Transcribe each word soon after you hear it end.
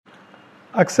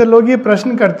अक्सर लोग ये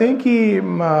प्रश्न करते हैं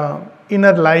कि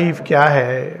इनर लाइफ क्या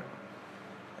है,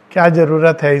 क्या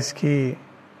ज़रूरत है इसकी,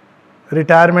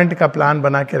 रिटायरमेंट का प्लान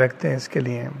बना के रखते हैं इसके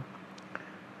लिए।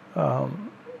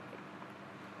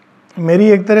 मेरी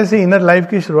एक तरह से इनर लाइफ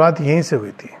की शुरुआत यहीं से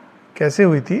हुई थी। कैसे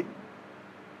हुई थी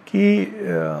कि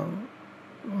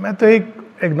मैं तो एक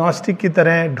एग्नोस्टिक की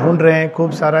तरह ढूंढ रहे हैं,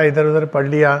 खूब सारा इधर उधर पढ़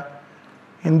लिया,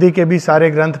 हिंदी के भी सारे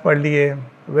ग्रंथ पढ़ लिए,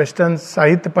 वेस्टर्न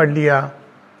साहित्य पढ़ लिया,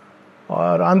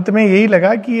 और अंत में यही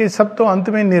लगा कि ये सब तो अंत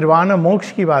में निर्वाण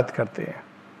मोक्ष की बात करते हैं।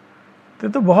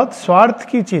 तो बहुत स्वार्थ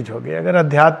की चीज हो गई। अगर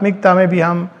आध्यात्मिकता में भी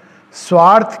हम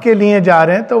स्वार्थ के लिए जा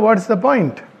रहे हैं तो व्हाट्स द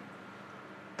पॉइंट।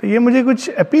 तो ये मुझे कुछ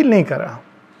अपील नहीं करा।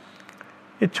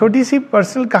 ये छोटी सी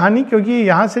पर्सनल कहानी क्योंकि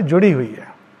यहाँ से जुड़ी हुई है।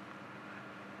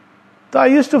 तो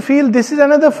I used to feel this is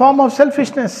another form of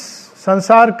selfishness.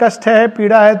 संसार कष्ट है,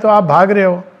 पीड़ा है, तो आप भाग रहे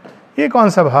हो, ये कौन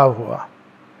सा भाव हुआ?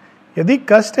 यदि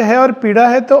कष्ट है और पीड़ा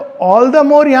है तो ऑल द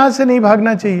मोर यहां से नहीं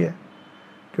भागना चाहिए,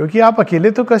 क्योंकि आप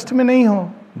अकेले तो कष्ट में नहीं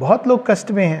हो, बहुत लोग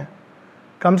कष्ट में हैं।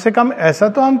 कम से कम ऐसा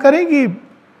तो हम करें कि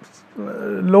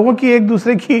लोगों की, एक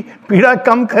दूसरे की पीड़ा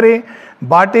कम करें,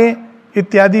 बांटें,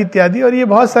 इत्यादि इत्यादि। और ये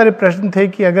बहुत सारे प्रश्न थे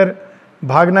कि अगर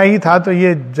भागना ही था तो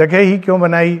ये जगह ही क्यों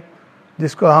बनाई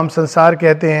जिसको हम संसार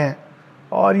कहते हैं।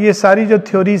 और ये सारी जो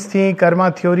थ्योरीज थी, कर्मा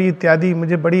थ्योरी इत्यादि,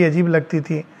 मुझे बड़ी अजीब लगती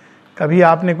थी। कभी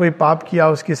आपने कोई पाप किया,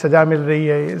 उसकी सजा मिल रही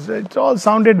है। It's all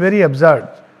sounded very absurd,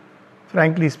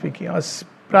 frankly speaking. और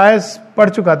प्राय पढ़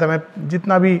चुका था मैं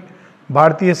जितना भी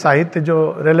भारतीय साहित्य जो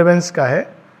रेलेवेंस का है,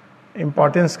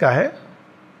 इम्पोर्टेंस का है,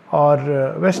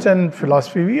 और वेस्टर्न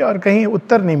फिलॉसफी भी, और कहीं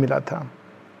उत्तर नहीं मिला था।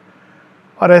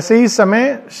 और ऐसे ही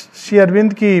समय श्री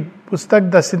अरविंद की पुस्तक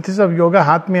द सिंथेसिस ऑफ योगा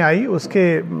हाथ में आई। उसके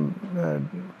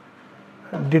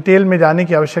डिटेल में जाने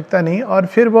की आवश्यकता नहीं। और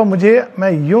फिर वो मुझे,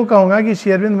 मैं यूं कहूँगा कि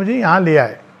श्री अरविंद मुझे यहाँ ले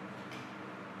आए,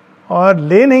 और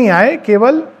ले नहीं आए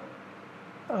केवल,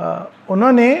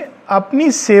 उन्होंने अपनी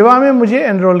सेवा में मुझे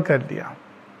एनरोल कर लिया।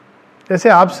 जैसे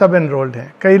आप सब एनरोल्ड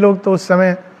हैं, कई लोग तो उस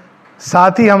समय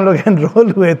साथ ही हम लोग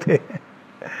एनरोल हुए थे।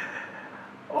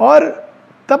 और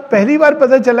तब पहली बार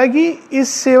पता चला कि इस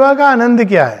सेवा का आनंद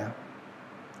क्या है।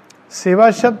 सेवा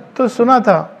शब्द तो सुना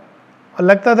था और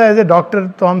लगता था एज ए डॉक्टर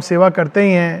तो हम सेवा करते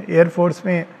ही हैं, एयरफोर्स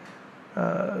में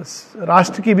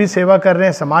राष्ट्र की भी सेवा कर रहे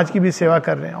हैं, समाज की भी सेवा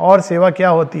कर रहे हैं, और सेवा क्या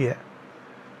होती है।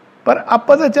 पर अब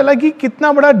पता चला कि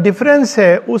कितना बड़ा डिफरेंस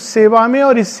है उस सेवा में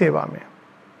और इस सेवा में।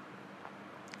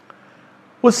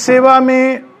 उस सेवा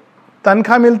में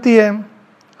तनख्वाह मिलती है,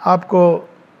 आपको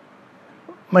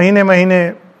महीने महीने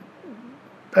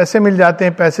पैसे मिल जाते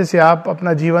हैं, पैसे से आप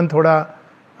अपना जीवन थोड़ा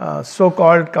सो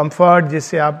कॉल्ड कंफर्ट,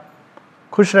 जिससे आप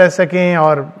खुश रह सकें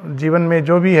और जीवन में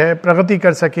जो भी है प्रगति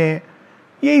कर सकें।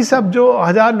 यही सब जो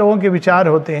हजार लोगों के विचार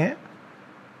होते हैं।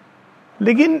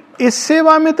 लेकिन इस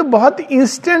सेवा में तो बहुत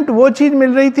इंस्टेंट वो चीज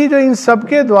मिल रही थी जो इन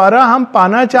सबके द्वारा हम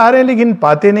पाना चाह रहे हैं लेकिन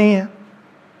पाते नहीं हैं।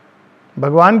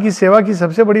 भगवान की सेवा की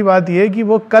सबसे बड़ी बात यह है कि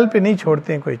वो कल पे नहीं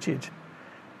छोड़ते हैं कोई चीज।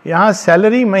 यहाँ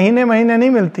सैलरी महीने महीने नहीं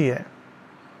मिलती है,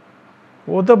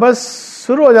 वो तो बस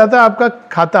शुरू हो जाता है आपका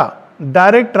खाता,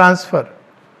 डायरेक्ट ट्रांसफर।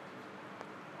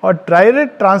 और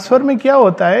डायरेक्ट ट्रांसफर में क्या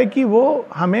होता है कि वो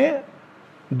हमें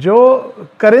जो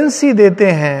करेंसी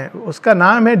देते हैं उसका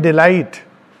नाम है डिलाइट,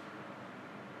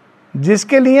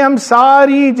 जिसके लिए हम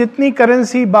सारी जितनी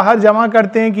करेंसी बाहर जमा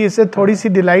करते हैं कि इससे थोड़ी सी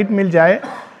डिलाइट मिल जाए,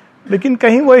 लेकिन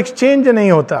कहीं वो एक्सचेंज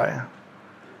नहीं होता है।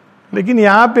 लेकिन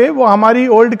यहाँ पे वो हमारी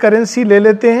ओल्ड करेंसी ले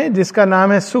लेते हैं जिसका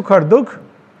नाम है सुख और दुख,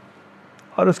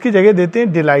 और उसकी जगह देते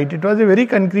हैं delight. It was a very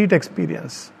concrete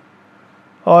experience.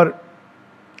 और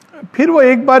फिर वो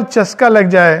एक बार चस्का लग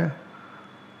जाए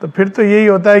तो फिर तो यही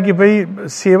होता है कि भाई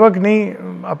सेवक नहीं,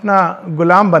 अपना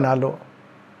गुलाम बना लो।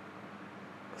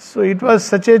 So it was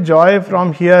such a joy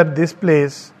from here this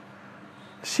place.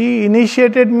 She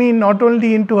initiated me not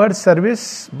only into her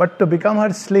service but to become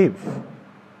her slave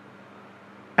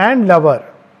and lover.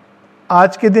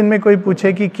 आज के दिन में कोई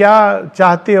पूछे कि क्या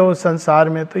चाहते हो संसार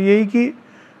में, तो यही कि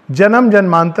जन्म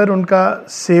जन्मांतर उनका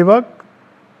सेवक,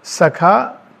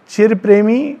 सखा, चिर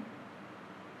प्रेमी।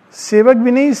 सेवक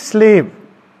भी नहीं, स्लेव।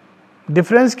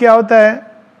 डिफरेंस क्या होता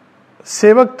है?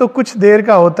 सेवक तो कुछ देर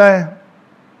का होता है,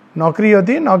 नौकरी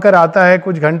होती है, नौकर आता है,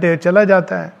 कुछ घंटे चला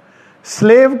जाता है।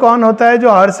 स्लेव कौन होता है?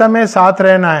 जो हर समय साथ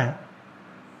रहना है।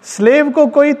 स्लेव को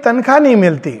कोई तनख्वाह नहीं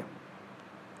मिलती।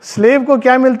 स्लेव को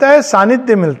क्या मिलता है?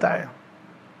 सानिध्य मिलता है,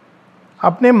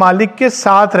 अपने मालिक के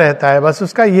साथ रहता है, बस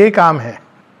उसका ये काम है।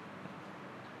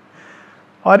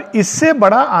 और इससे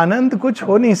बड़ा आनंद कुछ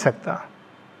हो नहीं सकता।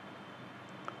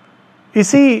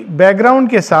 इसी बैकग्राउंड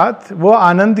के साथ वो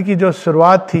आनंद की जो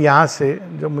शुरुआत थी यहाँ से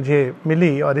जो मुझे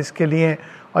मिली, और इसके लिए,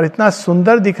 और इतना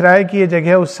सुंदर दिख रहा है कि ये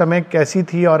जगह उस समय कैसी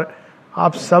थी, और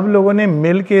आप सब लोगों ने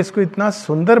मिल के इसको इतना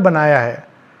सुंदर बनाया है,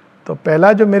 तो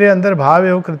पहला जो मेरे अंदर भाव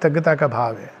है वो कृतज्ञता का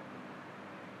भाव है।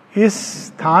 इस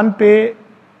स्थान पे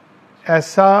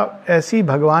ऐसी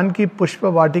भगवान की पुष्प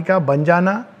वाटिका बन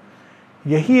जाना,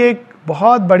 यही एक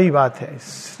बहुत बड़ी बात है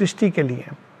सृष्टि के लिए।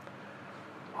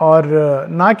 और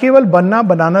ना केवल बनना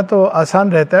बनाना तो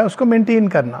आसान रहता है, उसको मेंटेन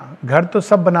करना, घर तो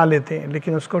सब बना लेते हैं,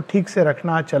 लेकिन उसको ठीक से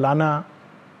रखना, चलाना।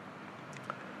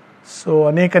 सो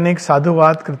अनेक अनेक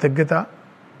साधुवाद, कृतज्ञता।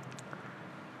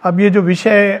 अब ये जो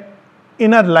विषय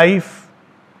इनर लाइफ,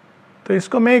 तो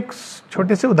इसको मैं एक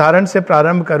छोटे से उदाहरण से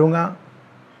प्रारंभ करूंगा।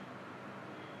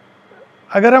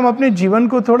 अगर हम अपने जीवन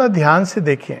को थोड़ा ध्यान से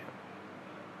देखें,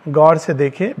 गौर से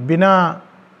देखें, बिना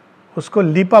उसको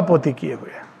लीपापोती किए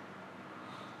हुए।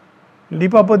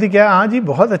 लीपापोती क्या है? हाँ जी,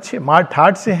 बहुत अच्छे मार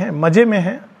ठाट से हैं, मजे में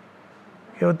हैं,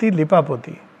 ये होती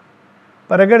लीपापोती।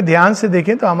 पर अगर ध्यान से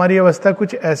देखें तो हमारी अवस्था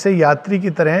कुछ ऐसे यात्री की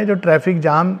तरह है जो ट्रैफिक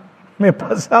जाम में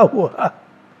फंसा हुआ,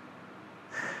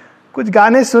 कुछ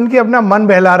गाने सुन के अपना मन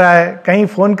बहला रहा है, कहीं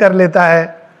फोन कर लेता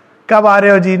है, कब आ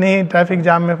रहे हो जी? नहीं, ट्रैफिक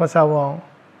जाम में फंसा हुआ हूं।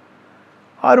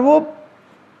 और वो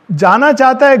जाना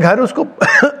चाहता है घर, उसको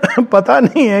पता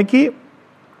नहीं है कि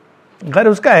घर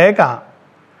उसका है कहां।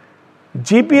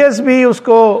 जीपीएस भी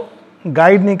उसको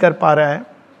गाइड नहीं कर पा रहा है।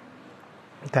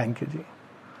 थैंक यू जी।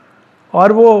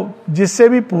 और वो जिससे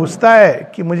भी पूछता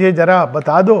है कि मुझे जरा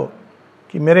बता दो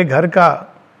कि मेरे घर का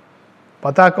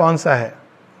पता कौन सा है,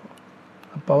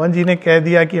 पवन जी ने कह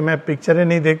दिया कि मैं पिक्चरें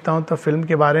नहीं देखता हूं, तो फिल्म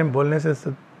के बारे में बोलने से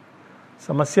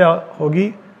समस्या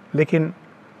होगी, लेकिन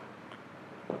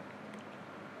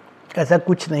ऐसा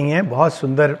कुछ नहीं है। बहुत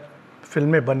सुंदर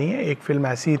फिल्में बनी है। एक फिल्म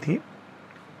ऐसी थी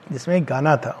जिसमें एक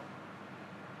गाना था,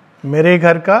 मेरे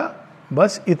घर का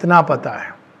बस इतना पता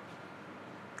है।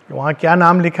 वहां क्या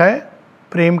नाम लिखा है?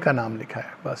 प्रेम का नाम लिखा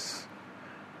है बस।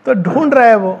 तो ढूंढ रहा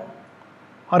है वो,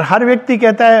 और हर व्यक्ति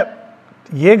कहता है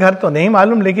ये घर तो नहीं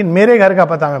मालूम, लेकिन मेरे घर का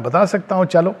पता मैं बता सकता हूं,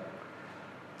 चलो।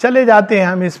 चले जाते हैं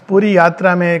हम इस पूरी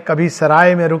यात्रा में, कभी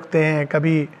सराय में रुकते हैं,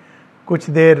 कभी कुछ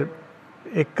देर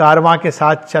एक कारवां के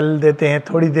साथ चल देते हैं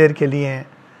थोड़ी देर के लिए,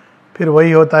 फिर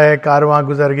वही होता है, कारवां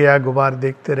गुजर गया, गुबार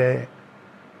देखते रहे।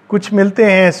 कुछ मिलते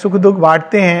हैं, सुख दुख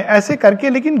बांटते हैं, ऐसे करके,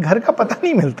 लेकिन घर का पता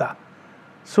नहीं मिलता।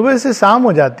 सुबह से शाम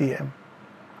हो जाती है।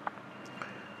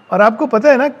 और आपको पता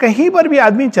है ना, कहीं पर भी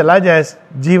आदमी चला जाए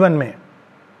जीवन में,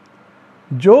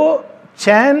 जो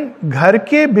चैन घर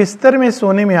के बिस्तर में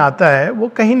सोने में आता है वो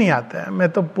कहीं नहीं आता है। मैं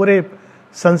तो पूरे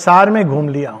संसार में घूम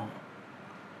लिया हूं,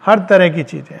 हर तरह की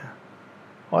चीजें।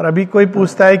 और अभी कोई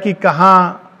पूछता है कि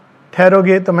कहाँ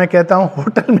ठहरोगे, तो मैं कहता हूं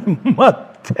होटल में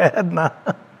मत ठहरना,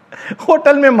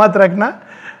 होटल में मत रखना,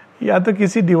 या तो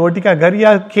किसी डिवोटी का घर,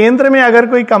 या केंद्र में अगर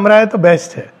कोई कमरा है तो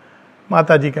बेस्ट है,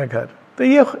 माता जी का घर। तो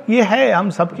ये है हम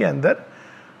सब के अंदर,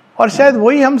 और शायद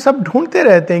वही हम सब ढूंढते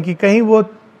रहते हैं कि कहीं वो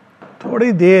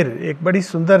थोड़ी देर। एक बड़ी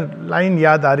सुंदर लाइन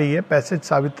याद आ रही है पैसेज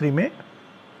सावित्री में।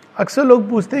 अक्सर लोग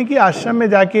पूछते हैं कि आश्रम में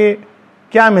जाके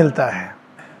क्या मिलता है,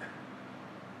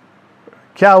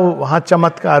 क्या वहां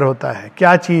चमत्कार होता है,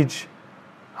 क्या चीज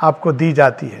आपको दी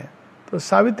जाती है। तो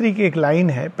सावित्री की एक लाइन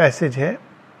है, पैसेज है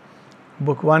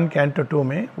बुक 1 कैंटो 2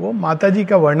 में। वो माता जी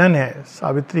का वर्णन है,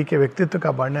 सावित्री के व्यक्तित्व का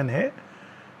वर्णन है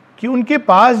कि उनके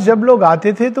पास जब लोग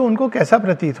आते थे तो उनको कैसा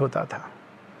प्रतीत होता था।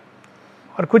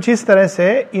 और कुछ इस तरह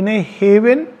से, in a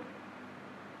haven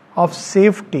of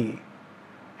safety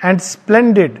and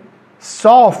splendid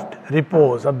soft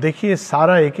repose. अब देखिए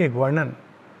सारा एक एक वर्णन,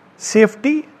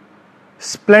 safety,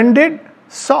 splendid,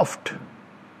 soft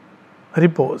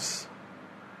repose.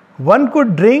 One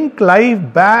could drink life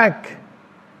back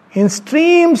in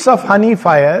streams of honey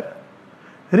fire,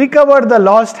 recover the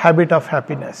lost habit of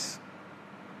happiness.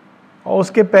 और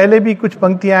उसके पहले भी कुछ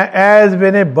पंक्तियां, as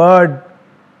when a bird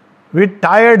with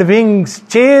tired wings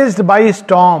chased by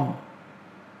storm.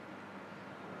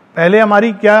 पहले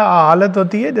हमारी क्या हालत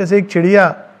होती है, जैसे एक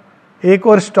चिड़िया एक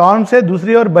और स्टॉर्म से,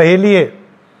 दूसरी ओर बहेली है,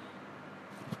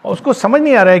 और उसको समझ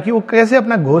नहीं आ रहा है कि वो कैसे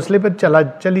अपना घोंसले पर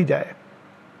चली जाए।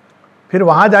 फिर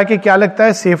वहां जाके क्या लगता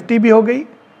है, सेफ्टी भी हो गई,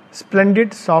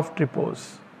 स्प्लेंडेड सॉफ्ट रिपोज।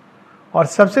 और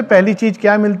सबसे पहली चीज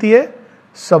क्या मिलती है,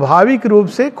 स्वाभाविक रूप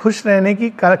से खुश रहने की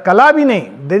कला भी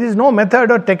नहीं, देयर इज नो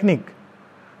मेथड और टेक्निक,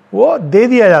 वो दे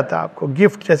दिया जाता है आपको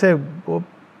गिफ्ट। जैसे वो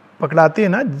पकड़ाते हैं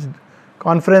ना,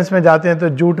 कॉन्फ्रेंस में जाते हैं तो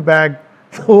जूट बैग,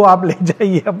 तो वो आप ले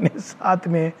जाइए अपने साथ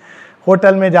में।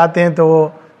 होटल में जाते हैं तो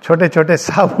वो छोटे छोटे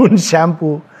साबुन,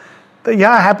 शैम्पू। तो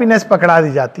यहाँ हैप्पीनेस पकड़ा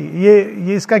दी जाती है।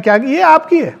 ये इसका क्या, ये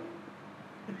आपकी है,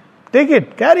 take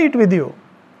it, carry it with you.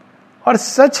 और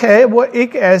सच है, वो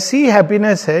एक ऐसी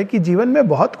हैप्पीनेस है कि जीवन में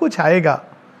बहुत कुछ आएगा,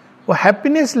 वो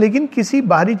हैप्पीनेस लेकिन किसी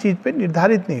बाहरी चीज पे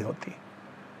निर्धारित नहीं होती।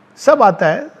 सब आता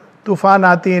है, तूफान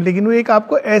आते हैं, लेकिन वो एक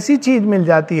आपको ऐसी चीज मिल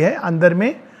जाती है अंदर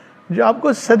में जो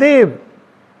आपको सदैव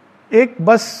एक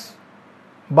बस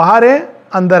बाहर है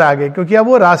अंदर आ गए, क्योंकि अब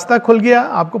वो रास्ता खुल गया,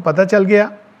 आपको पता चल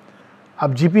गया।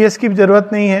 अब जीपीएस की भी जरूरत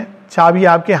नहीं है, चाबी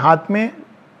आपके हाथ में,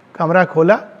 कमरा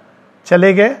खोला,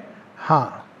 चले गए,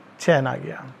 हाँ चैन आ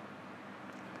गया।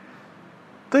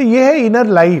 तो ये है इनर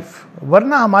लाइफ।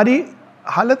 वरना हमारी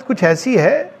हालत कुछ ऐसी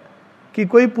है कि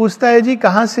कोई पूछता है जी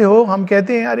कहाँ से हो, हम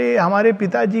कहते हैं अरे हमारे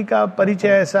पिताजी का परिचय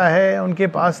ऐसा है, उनके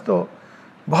पास तो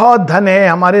बहुत धन है,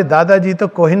 हमारे दादाजी तो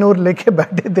कोहिनूर लेके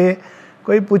बैठे थे।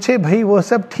 कोई पूछे भाई वो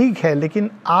सब ठीक है, लेकिन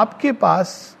आपके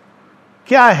पास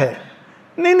क्या है?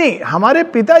 नहीं, हमारे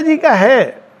पिताजी का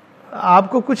है,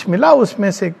 आपको कुछ मिला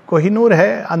उसमें से, कोहिनूर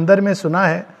है अंदर में, सुना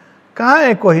है। कहाँ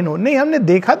है कोहिनूर? नहीं, हमने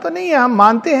देखा तो नहीं है, हम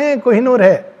मानते हैं कोहिनूर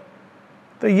है।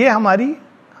 तो ये हमारी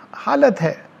हालत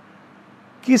है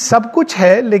कि सब कुछ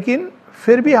है, लेकिन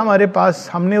फिर भी हमारे पास,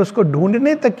 हमने उसको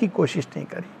ढूंढने तक की कोशिश नहीं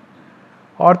करी।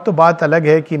 और तो बात अलग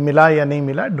है कि मिला या नहीं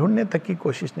मिला, ढूंढने तक की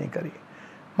कोशिश नहीं करी।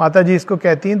 माता जी इसको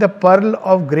कहती हैं the pearl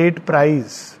of great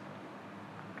prize.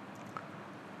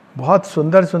 बहुत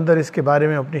सुंदर सुंदर इसके बारे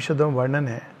में उपनिषदों में वर्णन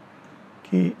है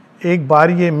कि एक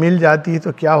बार ये मिल जाती है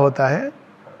तो क्या होता है।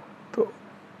 तो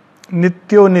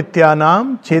नित्यो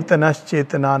नित्यानाम चेतनश्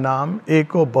चेतनानाम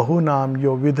एको बहुनाम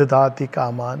यो विदधाति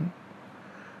कामान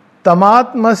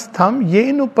तमात्मस्थम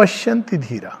ये नु पश्यन्ति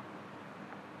धीरा।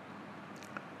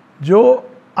 जो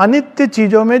अनित्य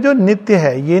चीजों में जो नित्य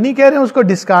है, ये नहीं कह रहे हैं उसको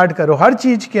डिस्कार्ड करो, हर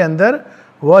चीज के अंदर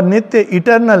वह नित्य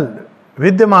इटर्नल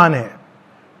विद्यमान है।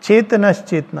 चेतनश्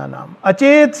चेतना नाम,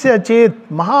 अचेत से अचेत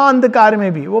महाअंधकार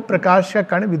में भी वो प्रकाश का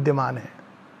कण विद्यमान है।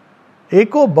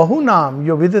 एको बहु नाम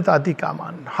यो विदताति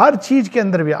कामान, हर चीज के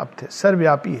अंदर व्याप्त है,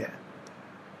 सर्वव्यापी है।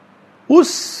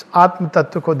 उस आत्म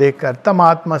तत्व को देखकर तम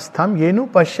आत्मस्थम ये नु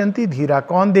पश्यन्ति धीरा।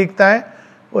 कौन देखता है?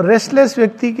 वो रेस्टलेस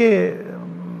व्यक्ति के,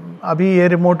 अभी ये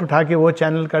रिमोट उठा के वो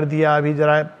चैनल कर दिया, अभी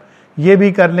जरा ये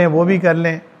भी कर लें वो भी कर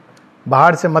लें,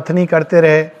 बाहर से मथनी करते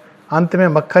रहे, अंत में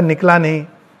मक्खन निकला नहीं।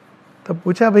 तो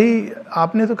पूछा भाई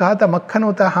आपने तो कहा था मक्खन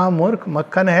होता है। हाँ मूर्ख,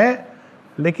 मक्खन है,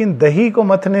 लेकिन दही को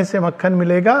मथने से मक्खन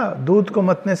मिलेगा, दूध को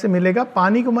मथने से मिलेगा,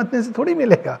 पानी को मथने से थोड़ी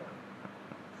मिलेगा।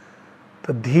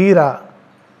 तो धीरा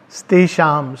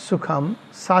स्तेषाम सुखम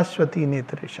शाश्वती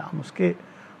नेत्रेषाम,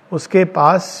 उसके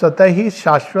पास स्वतः ही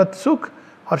शाश्वत सुख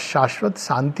और शाश्वत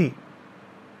शांति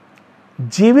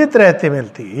जीवित रहते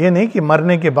मिलती। ये नहीं कि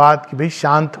मरने के बाद कि भाई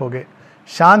शांत हो गए,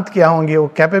 शांत क्या होंगे, वो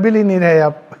कैपेबल ही नहीं रहे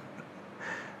आप।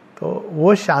 तो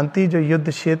वो शांति जो युद्ध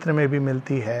क्षेत्र में भी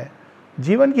मिलती है,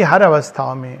 जीवन की हर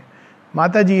अवस्थाओं में।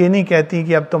 माता जी ये नहीं कहती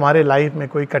कि अब तुम्हारे लाइफ में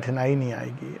कोई कठिनाई नहीं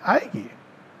आएगी, आएगी,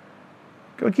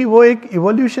 क्योंकि वो एक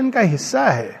इवोल्यूशन का हिस्सा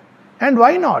है। एंड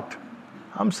व्हाई नॉट,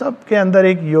 हम सब के अंदर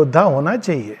एक योद्धा होना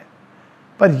चाहिए।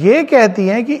 पर ये कहती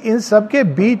हैं कि इन सब के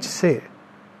बीच से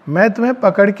मैं तुम्हें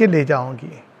पकड़ के ले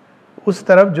जाऊंगी उस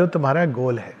तरफ जो तुम्हारा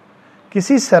गोल है।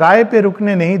 किसी सराय पे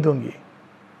रुकने नहीं दूंगी,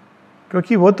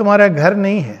 क्योंकि वो तुम्हारा घर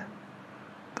नहीं है।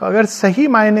 तो अगर सही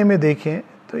मायने में देखें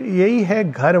तो यही है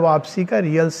घर वापसी का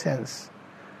रियल सेंस।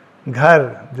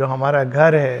 घर जो हमारा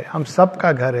घर है, हम सब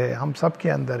का घर है, हम सब के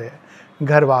अंदर है,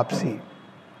 घर वापसी।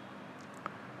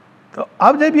 तो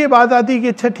अब जब ये बात आती है कि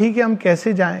अच्छा ठीक है हम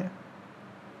कैसे जाएं,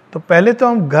 तो पहले तो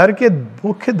हम घर के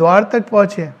मुख्य द्वार तक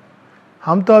पहुंचे।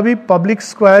 हम तो अभी पब्लिक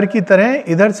स्क्वायर की तरह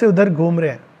इधर से उधर घूम रहे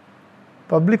हैं।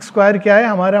 पब्लिक स्क्वायर क्या है?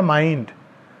 हमारा माइंड।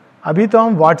 अभी तो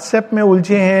हम व्हाट्सएप में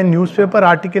उलझे हैं, न्यूज़पेपर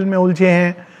आर्टिकल में उलझे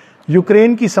हैं।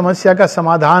 यूक्रेन की समस्या का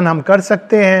समाधान हम कर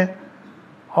सकते हैं,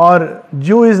 और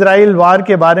जू इजराइल वार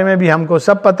के बारे में भी हमको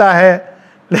सब पता है,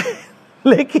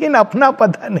 लेकिन अपना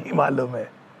पता नहीं मालूम है।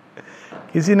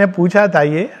 किसी ने पूछा था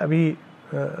ये अभी,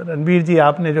 रणबीर जी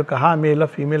आपने जो कहा मेल और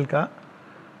फीमेल का,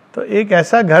 तो एक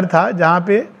ऐसा घर था जहाँ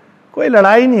पे कोई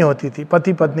लड़ाई नहीं होती थी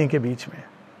पति पत्नी के बीच में।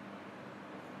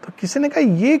 तो किसी ने कहा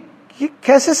ये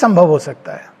कैसे संभव हो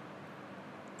सकता है?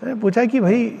 तो मैंने पूछा कि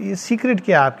भाई ये सीक्रेट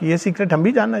क्या है आपकी? ये सीक्रेट हम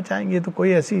भी जानना चाहेंगे, तो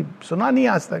कोई ऐसी सुना नहीं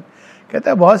आज तक।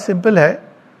 कहता है बहुत सिंपल है,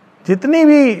 जितनी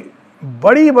भी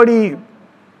बड़ी बड़ी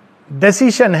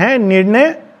डिसीजन है,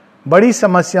 निर्णय बड़ी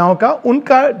समस्याओं का,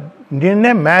 उनका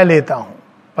निर्णय मैं लेता हूं,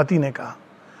 पति ने कहा,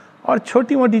 और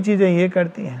छोटी मोटी चीजें ये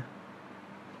करती हैं।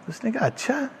 उसने कहा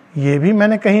अच्छा ये भी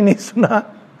मैंने कहीं नहीं सुना,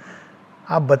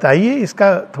 आप बताइए,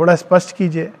 इसका थोड़ा स्पष्ट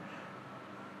कीजिए।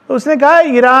 तो उसने कहा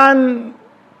ईरान,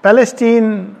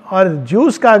 पैलेस्टीन और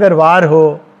जूस का अगर वार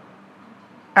हो,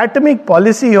 एटॉमिक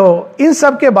पॉलिसी हो, इन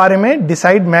सब के बारे में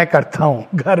डिसाइड मैं करता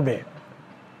हूं घर में,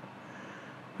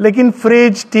 लेकिन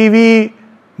फ्रिज, टीवी,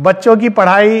 बच्चों की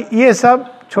पढ़ाई, ये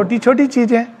सब छोटी छोटी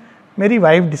चीजें मेरी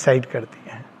वाइफ डिसाइड करती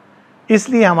हैं।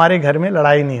 इसलिए हमारे घर में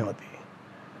लड़ाई नहीं होती।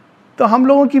 तो हम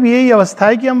लोगों की भी यही अवस्था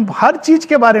है कि हम हर चीज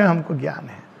के बारे में हमको ज्ञान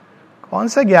है, कौन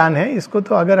सा ज्ञान है? इसको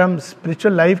तो अगर हम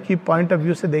स्पिरिचुअल लाइफ की पॉइंट ऑफ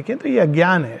व्यू से देखें तो ये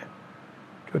अज्ञान है,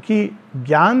 क्योंकि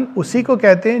ज्ञान उसी को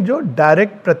कहते हैं जो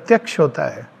डायरेक्ट प्रत्यक्ष होता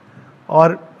है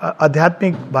और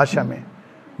आध्यात्मिक भाषा में।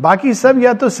 बाकी सब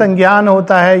या तो संज्ञान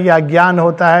होता है या ज्ञान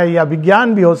होता है या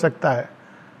विज्ञान भी हो सकता है,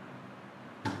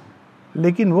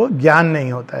 लेकिन वो ज्ञान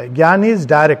नहीं होता है। ज्ञान इज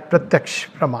डायरेक्ट, प्रत्यक्ष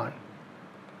प्रमाण।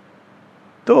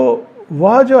 तो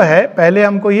वह जो है, पहले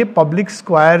हमको ये पब्लिक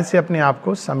स्क्वायर से अपने आप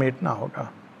को समेटना होगा।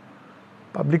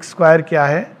 पब्लिक स्क्वायर क्या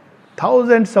है?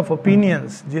 थाउजेंड्स ऑफ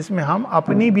ओपिनियंस, जिसमें हम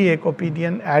अपनी भी एक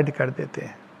ओपिनियन ऐड कर देते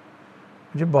हैं।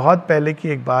 मुझे बहुत पहले की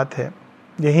एक बात है,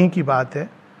 यहीं की बात है,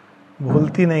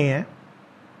 भूलती नहीं है।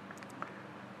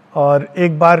 और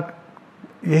एक बार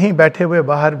यहीं बैठे हुए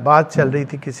बाहर बात चल रही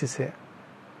थी किसी से,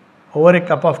 over a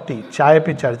cup of tea, चाय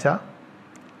पे चर्चा,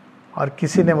 और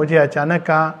किसी ने मुझे अचानक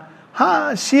कहा,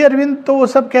 हाँ श्री अरविंद तो वो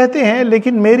सब कहते हैं,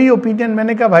 लेकिन मेरी ओपिनियन।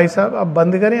 मैंने कहा भाई साहब अब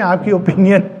बंद करें आपकी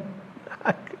ओपिनियन।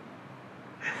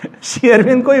 श्री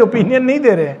अरविंद कोई ओपिनियन नहीं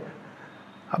दे रहे हैं।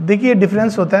 अब देखिए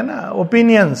डिफरेंस होता है ना,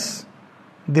 opinions.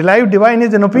 The life divine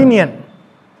is an opinion,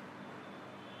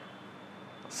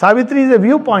 Savitri is a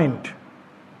view point,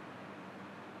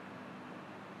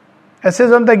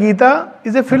 essays on the Gita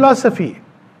is a philosophy.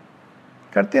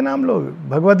 करते हैं ना हम लोग,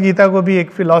 भगवत गीता को भी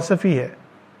एक फिलॉसफी है।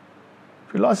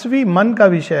 फिलॉसफी मन का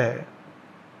विषय है,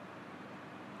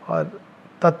 और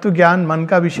तत्व ज्ञान मन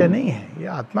का विषय नहीं है, ये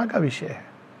आत्मा का विषय है।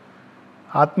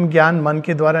 आत्मज्ञान मन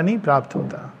के द्वारा नहीं प्राप्त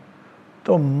होता।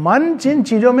 तो मन जिन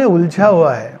चीजों में उलझा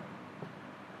हुआ है,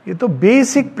 ये तो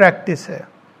बेसिक प्रैक्टिस है,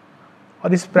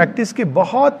 और इस प्रैक्टिस के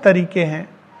बहुत तरीके हैं।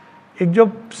 एक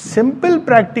जो सिंपल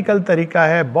प्रैक्टिकल तरीका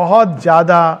है, बहुत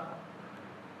ज्यादा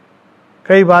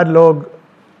कई बार लोग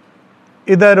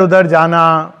इधर उधर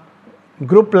जाना,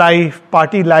 group life,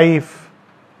 party life,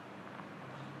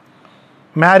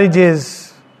 marriages,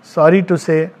 sorry to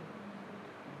से,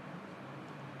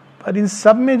 पर इन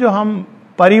सब में जो हम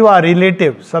परिवार,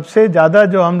 रिलेटिव, सबसे ज्यादा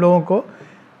जो हम लोगों को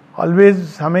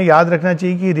ऑलवेज हमें याद रखना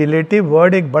चाहिए कि रिलेटिव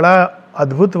वर्ड एक बड़ा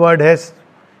अद्भुत वर्ड है।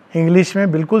 इंग्लिश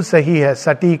में बिल्कुल सही है,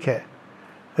 सटीक है।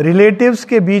 रिलेटिव्स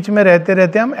के बीच में रहते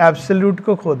रहते हम एब्सोल्यूट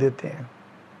को खो देते हैं।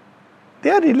 दे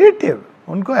आर रिलेटिव,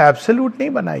 उनको एब्सोल्यूट नहीं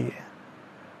बनाइए।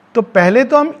 तो पहले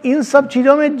तो हम इन सब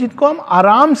चीजों में जिनको हम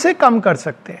आराम से कम कर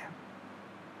सकते हैं,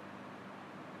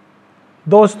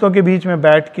 दोस्तों के बीच में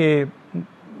बैठ के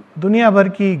दुनिया भर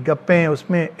की गप्पें,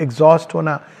 उसमें एग्जॉस्ट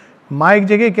होना। माँ एक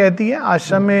जगह कहती है,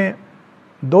 आश्रम में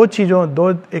दो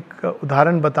एक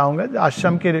उदाहरण बताऊंगा।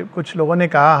 आश्रम के कुछ लोगों ने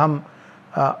कहा हम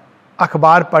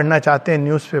अखबार पढ़ना चाहते हैं,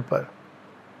 न्यूज़पेपर।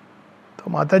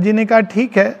 तो माता जी ने कहा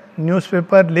ठीक है,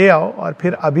 न्यूज़पेपर ले आओ, और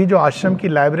फिर अभी जो आश्रम की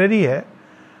लाइब्रेरी है,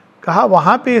 कहा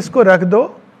वहां पे इसको रख दो,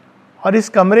 और इस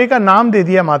कमरे का नाम दे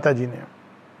दिया माता जी ने।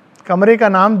 कमरे का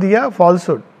नाम दिया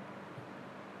फॉल्सहुड।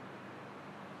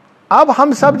 अब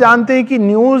हम सब जानते हैं कि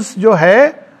न्यूज जो है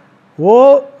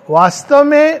वो वास्तव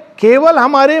में केवल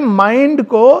हमारे माइंड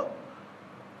को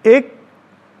एक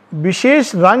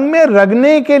विशेष रंग में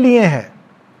रंगने के लिए है।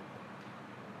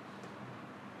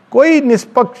 कोई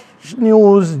निष्पक्ष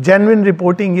न्यूज, जेन्युइन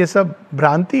रिपोर्टिंग, ये सब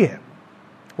भ्रांति है।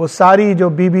 वो सारी जो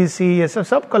बीबीसी, ये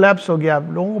सब कोलैप्स हो गया,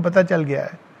 लोगों को पता चल गया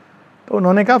है। तो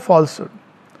उन्होंने कहा फॉल्सहुड।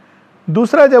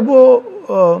 दूसरा, जब वो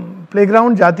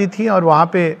प्लेग्राउंड जाती थी और वहाँ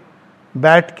पे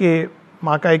बैठ के,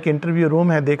 माँ का एक इंटरव्यू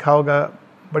रूम है, देखा होगा,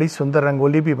 बड़ी सुंदर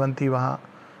रंगोली भी बनती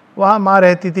वहाँ माँ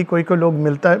रहती थी। कोई लोग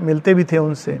मिलते भी थे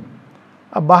उनसे।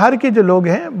 अब बाहर के जो लोग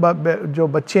हैं, जो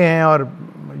बच्चे हैं और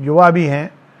युवा भी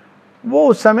हैं, वो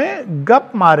उस समय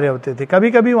गप मार रहे होते थे।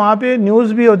 कभी कभी वहाँ पे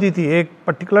न्यूज़ भी होती थी। एक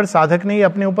पर्टिकुलर साधक ने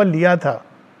अपने ऊपर लिया था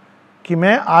कि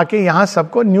मैं आके यहाँ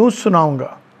सबको न्यूज़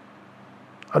सुनाऊंगा,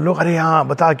 और लोग अरे हाँ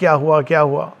बता क्या हुआ,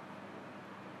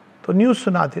 तो न्यूज़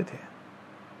सुनाते थे।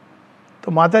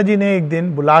 तो माता जी ने एक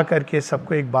दिन बुला करके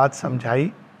सबको एक बात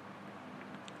समझाई,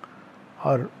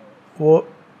 और वो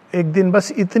एक दिन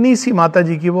बस इतनी सी माता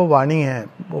जी की वो वाणी है,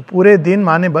 वो पूरे दिन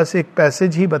माँ ने बस एक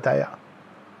पैसेज ही बताया।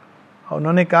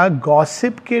 उन्होंने कहा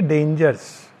गॉसिप के डेंजर्स।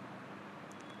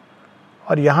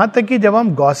 और यहां तक कि जब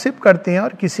हम गॉसिप करते हैं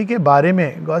और किसी के बारे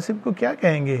में, गॉसिप को क्या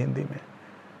कहेंगे हिंदी में,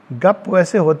 गप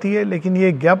वैसे होती है, लेकिन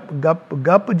ये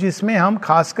गप जिसमें हम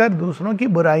खासकर दूसरों की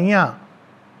बुराइयां,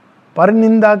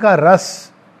 परनिंदा का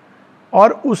रस,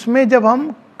 और उसमें जब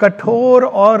हम कठोर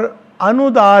और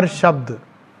अनुदार शब्द,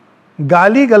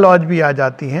 गाली गलौज भी आ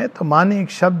जाती हैं, तो मां ने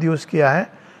एक शब्द यूज किया है,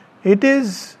 it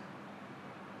is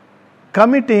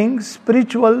committing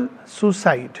spiritual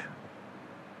suicide.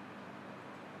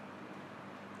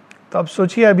 तो अब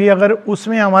सोचिए, अभी अगर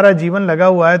उसमें हमारा जीवन लगा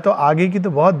हुआ है तो आगे की तो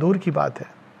बहुत दूर की बात है।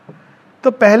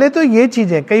 तो पहले तो ये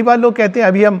चीजें, कई बार लोग कहते हैं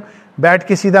अभी हम बैठ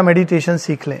के सीधा मेडिटेशन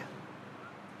सीख लें।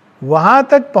 वहां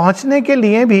तक पहुंचने के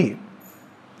लिए भी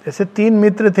जैसे 3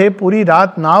 मित्र थे, पूरी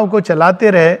रात नाव को चलाते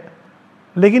रहे,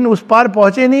 लेकिन उस पार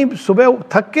पहुंचे नहीं, सुबह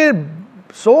थक के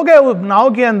सो गए उस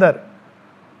नाव के अंदर,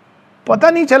 पता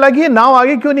नहीं चला कि ये नाव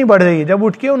आगे क्यों नहीं बढ़ रही है। जब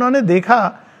उठ के उन्होंने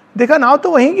देखा नाव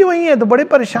तो वहीं की वहीं है, तो बड़े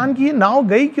परेशान कि ये नाव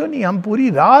गई क्यों नहीं, हम पूरी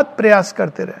रात प्रयास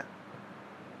करते रहे।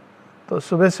 तो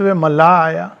सुबह सुबह मल्लाह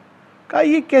आया, कहा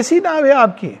ये कैसी नाव है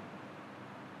आपकी,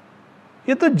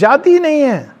 ये तो जाती ही नहीं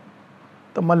है।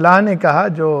 तो मल्लाह ने कहा,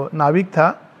 जो नाविक था,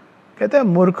 कहते हैं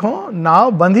मूर्खों,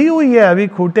 नाव बंधी हुई है अभी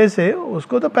खूंटे से,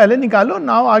 उसको तो पहले निकालो,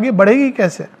 नाव आगे बढ़ेगी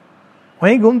कैसे,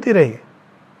 वहीं घूमती रहेगी।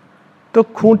 तो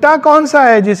खूंटा कौन सा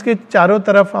है जिसके चारों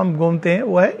तरफ हम घूमते हैं,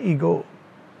 वो है ईगो।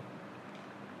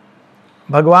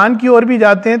 भगवान की ओर भी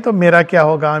जाते हैं तो मेरा क्या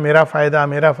होगा, मेरा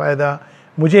फायदा,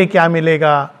 मुझे क्या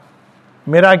मिलेगा,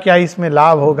 मेरा क्या इसमें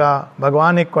लाभ होगा।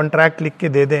 भगवान एक कॉन्ट्रैक्ट लिख के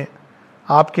दे दें,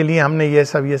 आपके लिए हमने ये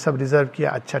सब रिजर्व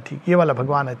किया, अच्छा ठीक, ये वाला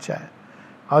भगवान अच्छा है।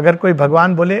 अगर कोई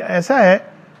भगवान बोले ऐसा है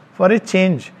फॉर ए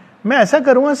चेंज, मैं ऐसा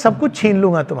करूंगा सब कुछ छीन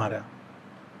लूंगा तुम्हारा,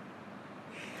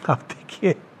 आप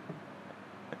देखिए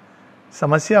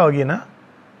समस्या होगी ना।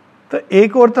 तो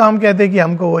एक और तो हम कहते हैं कि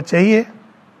हमको वो चाहिए,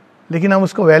 लेकिन हम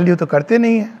उसको वैल्यू तो करते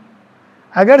नहीं है।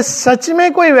 अगर सच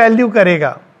में कोई वैल्यू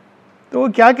करेगा तो वो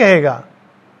क्या कहेगा,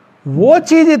 वो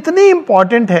चीज इतनी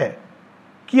इंपॉर्टेंट है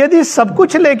कि यदि सब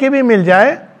कुछ लेके भी मिल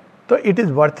जाए तो इट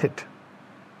इज वर्थ इट।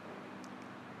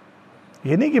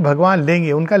 ये नहीं कि भगवान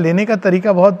लेंगे, उनका लेने का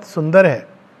तरीका बहुत सुंदर है,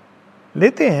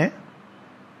 लेते हैं,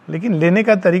 लेकिन लेने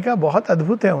का तरीका बहुत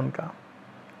अद्भुत है उनका।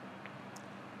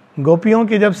 गोपियों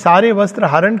के जब सारे वस्त्र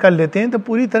हरण कर लेते हैं तो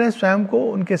पूरी तरह स्वयं को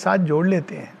उनके साथ जोड़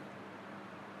लेते हैं।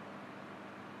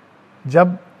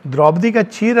 जब द्रौपदी का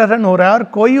चीर हरण हो रहा है और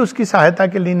कोई उसकी सहायता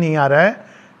के लिए नहीं आ रहा है,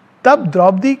 तब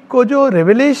द्रौपदी को जो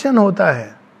रेवलेशन होता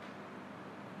है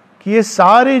कि ये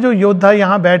सारे जो योद्धा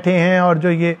यहां बैठे हैं और जो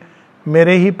ये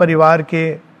मेरे ही परिवार के,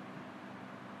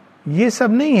 ये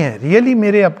सब नहीं है, रियली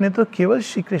मेरे अपने तो केवल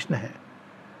श्री कृष्ण है।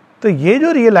 तो ये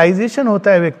जो रियलाइजेशन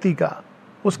होता है व्यक्ति का,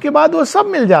 उसके बाद वो सब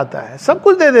मिल जाता है, सब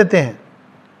कुछ दे देते हैं,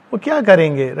 वो क्या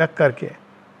करेंगे रख करके,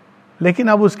 लेकिन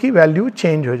अब उसकी वैल्यू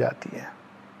चेंज हो जाती है।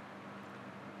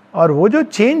 और वो जो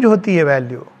चेंज होती है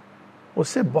वैल्यू,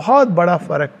 उससे बहुत बड़ा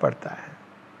फर्क पड़ता है।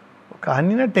 वो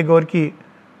कहानी ना टैगोर की,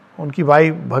 उनकी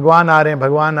वाइफ, भगवान आ रहे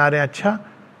हैं, अच्छा,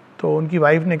 तो उनकी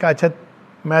वाइफ ने कहा, अच्छा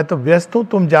मैं तो व्यस्त हूं,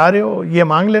 तुम जा रहे हो, ये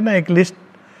मांग लेना एक लिस्ट।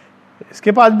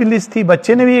 इसके पास भी लिस्ट थी,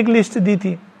 बच्चे ने भी एक लिस्ट दी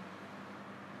थी।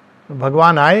 तो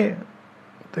भगवान आए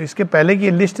तो इसके पहले की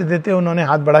लिस्ट देते, उन्होंने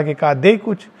हाथ बढ़ा के कहा दे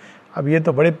कुछ। अब ये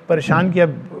तो बड़े परेशान किया,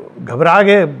 घबरा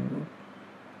गए,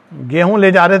 गेहूं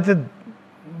ले जा रहे थे,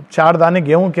 4 दाने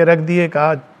गेहूं के रख दिए,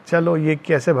 कहा चलो ये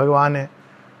कैसे भगवान है,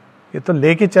 ये तो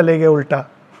लेके चले गए उल्टा।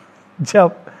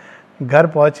 जब घर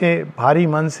पहुंचे भारी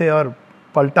मन से और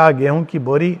पलटा गेहूं की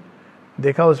बोरी,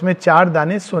 देखा उसमें 4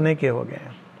 दाने सोने के हो गए।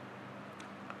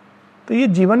 तो ये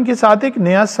जीवन के साथ एक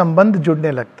नया संबंध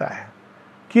जुड़ने लगता है।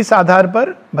 किस आधार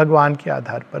पर? भगवान के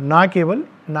आधार पर, ना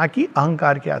कि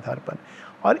अहंकार के आधार पर।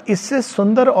 और इससे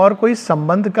सुंदर और कोई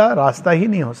संबंध का रास्ता ही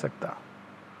नहीं हो सकता।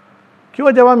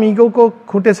 क्यों? जब हम ईगो को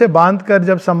खूंटे से बांध कर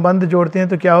जब संबंध जोड़ते हैं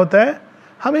तो क्या होता है,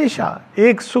 हमेशा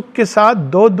एक सुख के साथ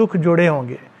 2 दुख जुड़े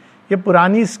होंगे। ये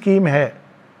पुरानी स्कीम है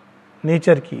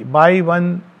नेचर की, buy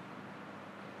 1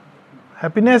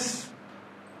 happiness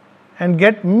and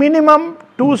get minimum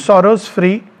 2 sorrows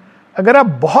free. अगर आप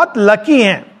बहुत लकी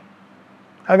हैं,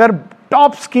 अगर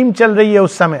टॉप स्कीम चल रही है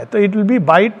उस समय, तो it will be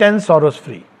buy 10 sorrows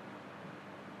free,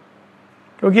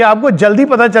 क्योंकि आपको जल्दी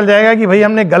पता चल जाएगा कि भाई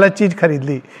हमने गलत चीज खरीद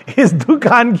ली, इस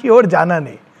दुकान की ओर जाना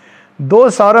नहीं। 2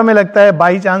 सौरों में लगता है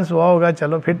बाई चांस हुआ होगा,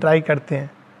 चलो फिर ट्राई करते हैं।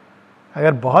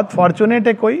 अगर बहुत फॉर्चुनेट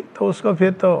है कोई, तो उसको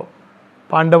फिर तो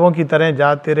पांडवों की तरह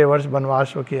जा तेरे वर्ष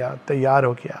वनवास हो गया, तैयार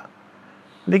हो गया।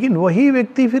 लेकिन वही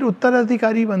व्यक्ति फिर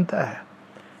उत्तराधिकारी बनता है।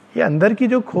 ये अंदर की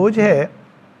जो खोज है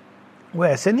वो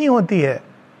ऐसे नहीं होती है,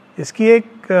 इसकी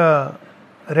एक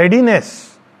रेडीनेस,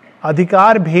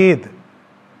 अधिकार भेद।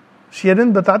 श्री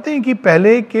अरविंद बताते हैं कि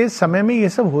पहले के समय में ये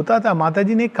सब होता था। माता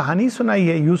जी ने एक कहानी सुनाई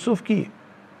है यूसुफ की,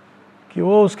 कि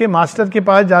वो उसके मास्टर के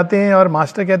पास जाते हैं और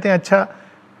मास्टर कहते हैं अच्छा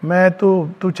मैं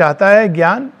तू चाहता है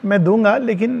ज्ञान, मैं दूंगा,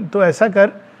 लेकिन तो ऐसा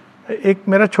कर, एक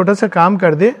मेरा छोटा सा काम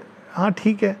कर दे। हाँ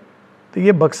ठीक है, तो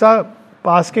ये बक्सा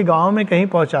पास के गांव में कहीं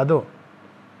पहुंचा दो,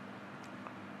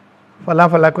 फला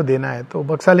फला को देना है। तो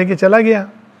बक्सा लेके चला गया।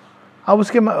 अब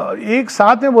उसके एक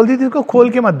साथ में बोलती थी उसको खोल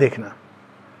के मत देखना।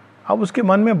 अब उसके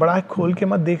मन में बड़ा है, खोल के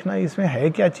मत देखना, इसमें है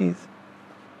क्या चीज,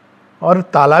 और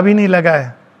ताला भी नहीं लगा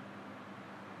है।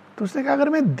 तो उसने कहा अगर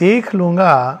मैं देख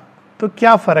लूंगा तो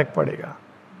क्या फर्क पड़ेगा,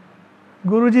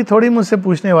 गुरुजी थोड़ी मुझसे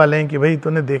पूछने वाले हैं कि भाई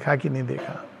तूने देखा कि नहीं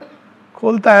देखा।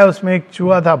 खोलता है, उसमें एक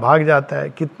चूहा था, भाग जाता है,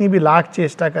 कितनी भी लाख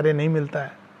चेष्टा करे नहीं मिलता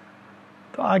है।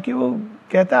 तो आके वो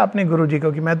कहता है अपने गुरु जी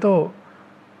को कि मैं तो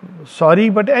सॉरी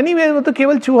बट एनीवे वो तो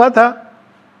केवल चूहा था।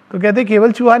 तो कहते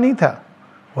केवल चूहा नहीं था,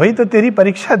 वही तो तेरी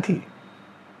परीक्षा थी।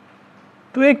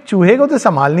 तू एक चूहे को तो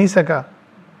संभाल नहीं सका,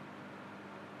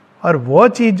 और वो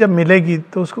चीज जब मिलेगी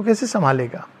तो उसको कैसे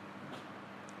संभालेगा।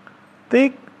 तो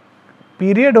एक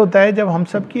पीरियड होता है जब हम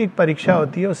सबकी एक परीक्षा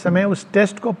होती है, उस समय उस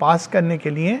टेस्ट को पास करने के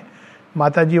लिए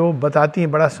माता जी वो बताती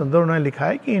हैं, बड़ा सुंदर उन्होंने लिखा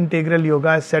है कि integral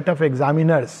yoga set of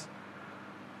examiners.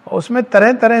 उसमें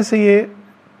तरह तरह से ये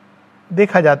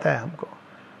देखा जाता है हमको।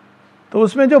 तो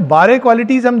उसमें जो 12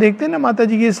 क्वालिटीज हम देखते हैं ना माता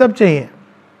जी की, ये सब चाहिए,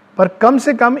 पर कम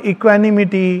से कम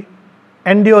इक्वानिमिटी,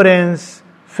 एंड्योरेंस,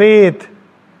 फेथ।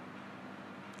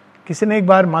 किसी ने एक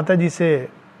बार माता जी से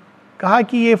कहा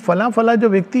कि ये फला फला जो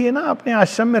व्यक्ति है ना अपने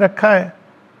आश्रम में रखा है,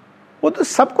 वो तो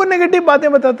सबको नेगेटिव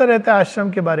बातें बताता रहता है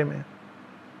आश्रम के बारे में,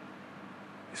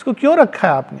 इसको क्यों रखा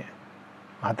है आपने।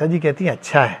 माता जी कहती है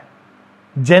अच्छा है,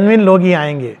 जेन्युइन लोग ही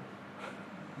आएंगे।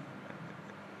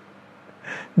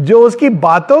 जो उसकी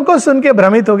बातों को सुन के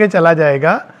भ्रमित होके चला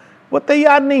जाएगा वो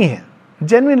तैयार नहीं है,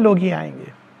 जेन्युइन लोग ही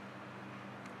आएंगे।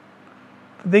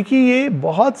 तो देखिए ये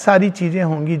बहुत सारी चीजें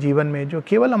होंगी जीवन में जो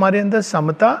केवल हमारे अंदर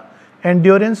समता,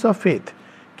 एंड्योरेंस और फेथ,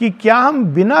 कि क्या हम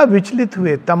बिना विचलित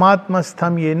हुए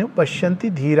तमात्मस्थम ये नु पश्यंती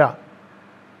धीरा,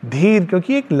 धीर,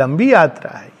 क्योंकि एक लंबी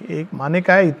यात्रा है। एक माने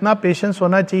का है इतना पेशेंस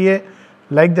होना चाहिए,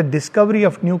 like the discovery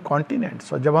of new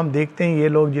continents. और जब हम देखते हैं ये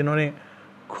लोग जिन्होंने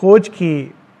खोज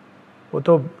की, वो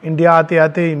तो इंडिया आते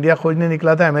आते इंडिया खोजने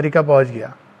निकला था, अमेरिका पहुंच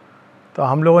गया। तो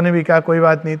हम लोगों ने भी कहा कोई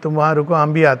बात नहीं, तुम वहाँ रुको,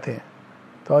 हम भी आते हैं।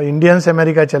 तो इंडियंस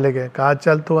अमेरिका चले गए, कहा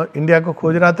चल तू इंडिया को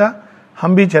खोज रहा था,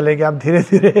 हम भी चले गए। अब धीरे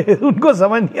धीरे उनको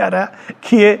समझ नहीं आ रहा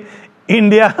कि ये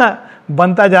इंडिया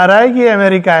बनता जा रहा है कि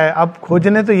अमेरिका है। अब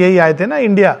खोजने तो यही आए थे ना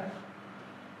इंडिया।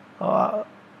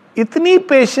 इतनी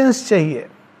पेशेंस चाहिए।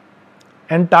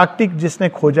 एंटार्क्टिक जिसने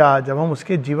खोजा, जब हम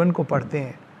उसके जीवन को पढ़ते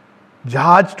हैं,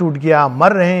 जहाज टूट गया,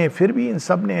 मर रहे हैं, फिर भी इन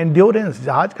सब ने एंड्योरेंस,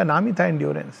 जहाज का नाम ही था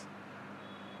एंड्योरेंस।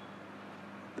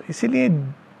 तो इसीलिए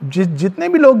जितने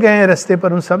भी लोग गए हैं रास्ते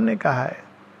पर, उन सब ने कहा है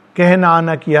कहना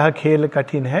न कि यह खेल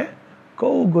कठिन है,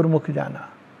 को गुरमुख जाना,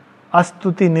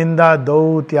 अस्तुति निंदा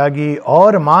दो त्यागी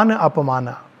और मान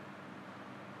अपमाना।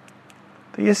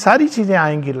 तो ये सारी चीजें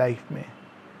आएंगी लाइफ में,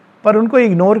 पर उनको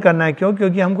इग्नोर करना है। क्यों?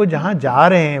 क्योंकि हमको जहां जा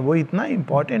रहे हैं वो इतना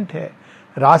इंपॉर्टेंट है।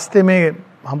 रास्ते में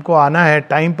हमको आना है,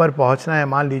 टाइम पर पहुंचना है।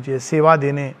 मान लीजिए सेवा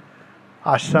देने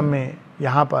आश्रम में,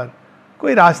 यहाँ पर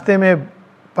कोई रास्ते में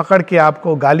पकड़ के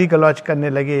आपको गाली गलौज करने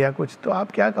लगे या कुछ, तो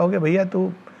आप क्या कहोगे, भैया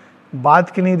तू बात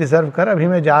के लिए रिजर्व कर, अभी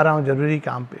मैं जा रहा हूँ जरूरी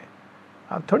काम पे।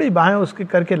 आप थोड़ी बाहें उसके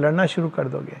करके लड़ना शुरू कर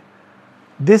दोगे।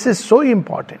 This is so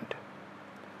important.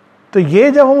 तो ये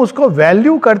जब हम उसको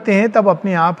वैल्यू करते हैं तब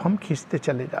अपने आप हम खींचते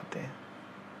चले जाते हैं।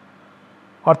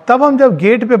 और तब हम जब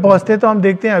गेट पे पहुंचते हैं तो हम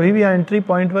देखते हैं अभी भी एंट्री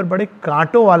पॉइंट पर बड़े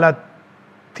कांटों वाला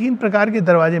 3 प्रकार के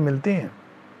दरवाजे मिलते हैं,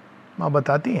 माँ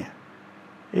बताती हैं।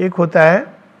 एक होता है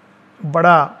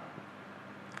बड़ा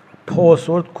ठोस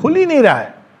और खुल ही नहीं रहा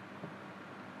है,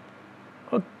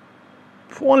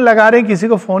 फोन लगा रहे हैं, किसी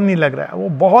को फोन नहीं लग रहा है, वो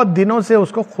बहुत दिनों से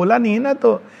उसको खोला नहीं है ना,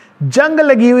 तो जंग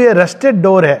लगी हुई है, रस्टेड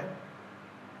डोर है।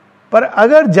 पर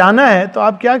अगर जाना है तो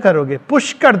आप क्या करोगे?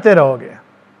 पुश करते रहोगे।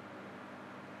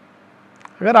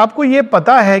 अगर आपको ये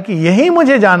पता है कि यही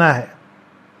मुझे जाना है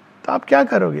तो आप क्या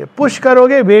करोगे? पुश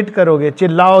करोगे, वेट करोगे,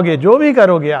 चिल्लाओगे, जो भी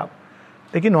करोगे आप,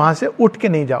 लेकिन वहां से उठ के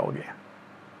नहीं जाओगे।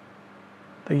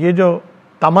 तो ये जो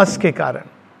तमस के कारण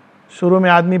शुरू में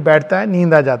आदमी बैठता है,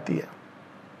 नींद आ जाती है,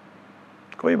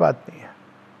 कोई बात नहीं है,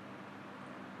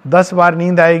 10 बार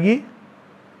नींद आएगी,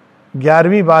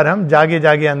 11वीं बार हम जागे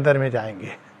जागे अंदर में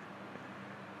जाएंगे।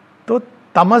 तो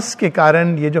तमस के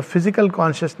कारण ये जो फिजिकल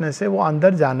कॉन्शियसनेस है वो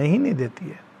अंदर जाने ही नहीं देती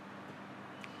है।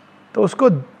 तो उसको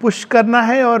पुश करना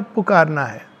है और पुकारना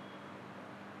है।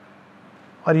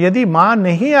 और यदि मां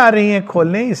नहीं आ रही है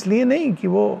खोलने, इसलिए नहीं कि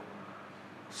वो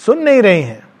सुन नहीं रही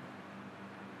हैं।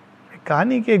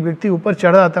 कहानी कि एक व्यक्ति ऊपर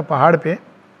चढ़ रहा था पहाड़ पे,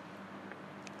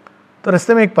 तो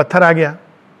रास्ते में एक पत्थर आ गया।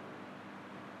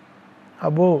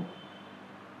 अब वो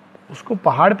उसको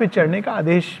पहाड़ पे चढ़ने का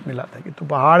आदेश मिला था कि तू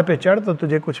पहाड़ पे चढ़ तो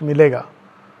तुझे कुछ मिलेगा।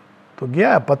 तो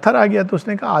गया, पत्थर आ गया, तो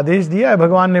उसने कहा आदेश दिया है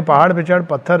भगवान ने, पहाड़ पे चढ़,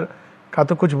 पत्थर का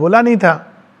तो कुछ बोला नहीं था,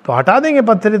 तो हटा देंगे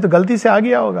पत्थर, तो गलती से आ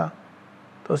गया होगा।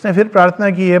 तो उसने फिर प्रार्थना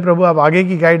की, हे प्रभु आप आगे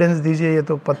की गाइडेंस दीजिए, ये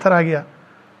तो पत्थर आ गया।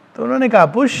 तो उन्होंने कहा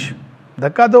पुश,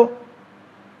 धक्का दो।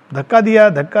 धक्का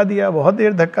दिया, बहुत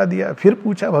देर धक्का दिया, फिर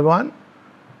पूछा भगवान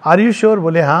आर यू श्योर?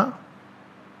 बोले हाँ।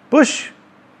 पुश,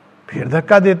 फिर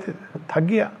धक्का देते, थक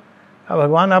गया। अब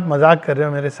भगवान आप मजाक कर रहे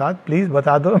हो मेरे साथ, प्लीज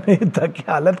बता दो, मेरी थक की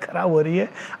हालत खराब हो रही है,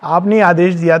 आपने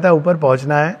आदेश दिया था ऊपर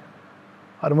पहुंचना है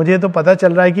और मुझे तो पता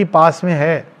चल रहा है कि पास में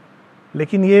है,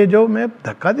 लेकिन ये जो मैं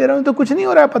धक्का दे रहा हूं तो कुछ नहीं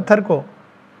हो रहा है पत्थर को।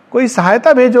 कोई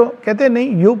सहायता भेजो, कहते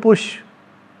नहीं, यू पुश।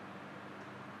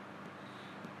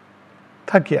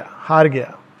 थक गया, हार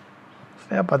गया,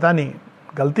 उसने पता नहीं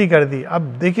गलती कर दी। अब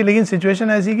देखिए, लेकिन सिचुएशन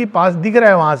ऐसी कि पास दिख रहा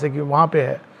है वहां से कि वहां पे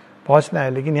है, पहुंचना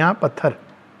है, लेकिन यहां पत्थर।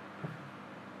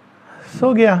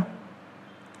 सो गया,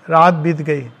 रात बीत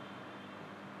गई,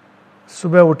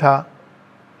 सुबह उठा,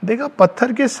 देखा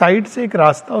पत्थर के साइड से एक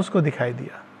रास्ता उसको दिखाई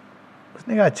दिया।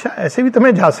 उसने कहा अच्छा, ऐसे भी तो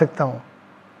मैं जा सकता हूं,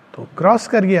 तो क्रॉस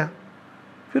कर गया।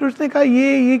 फिर उसने कहा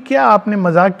ये क्या आपने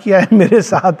मजाक किया है मेरे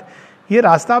साथ, ये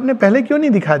रास्ता आपने पहले क्यों नहीं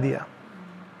दिखा दिया,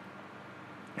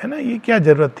 है ना, ये क्या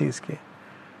जरूरत थी इसकी।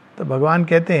 तो भगवान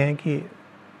कहते हैं कि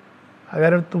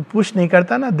अगर तू पुश नहीं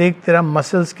करता ना, देख तेरा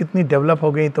मसल्स कितनी डेवलप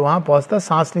हो गई, तो वहां पहुंचता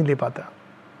सांस नहीं ले पाता।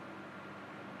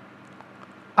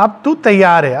 अब तू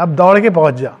तैयार है, अब दौड़ के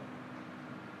पहुंच जा।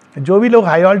 जो भी लोग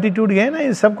हाई ऑल्टीट्यूड गए ना,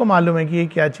 ये सबको मालूम है कि ये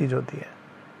क्या चीज होती है।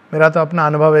 मेरा तो अपना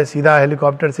अनुभव है, सीधा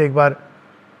हेलीकॉप्टर से एक बार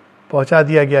पहुंचा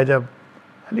दिया गया, जब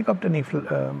हेलीकॉप्टर नहीं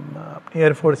अपनी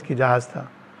एयरफोर्स की जहाज था,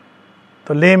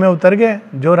 तो लेह में उतर गए।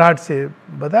 जोरहाट से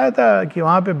बताया था कि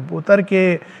वहाँ पे उतर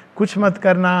के कुछ मत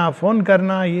करना, फ़ोन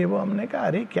करना, ये वो। हमने कहा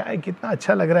अरे क्या है, कितना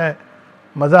अच्छा लग रहा है,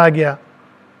 मज़ा आ गया।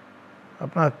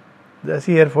 अपना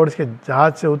जैसी एयरफोर्स के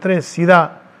जहाज से उतरे, सीधा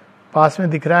पास में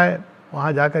दिख रहा है,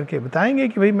 वहाँ जा कर के बताएंगे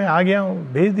कि भाई मैं आ गया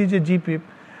हूँ, भेज दीजिए जीप वीप।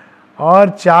 और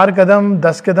 4 कदम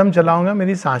 10 कदम चलाऊंगा,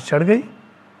 मेरी सांस चढ़ गई,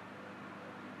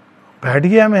 बैठ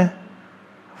गया मैं,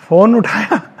 फ़ोन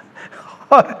उठाया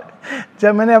और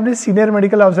जब मैंने अपने सीनियर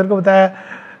मेडिकल ऑफिसर को बताया,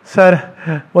 सर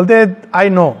बोलते I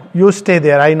know you stay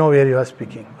there, I know where you are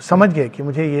speaking. समझ गए कि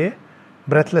मुझे ये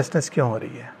ब्रेथलेसनेस क्यों हो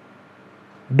रही है,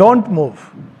 डोंट मूव।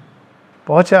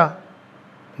 पहुंचा,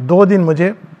 2 दिन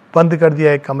मुझे बंद कर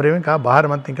दिया एक कमरे में, कहा बाहर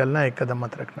मत निकलना, एक कदम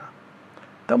मत रखना।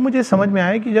 तब मुझे समझ में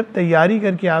आया कि जब तैयारी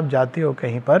करके आप जाते हो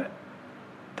कहीं पर,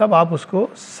 तब आप उसको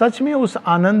सच में उस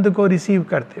आनंद को रिसीव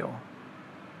करते हो,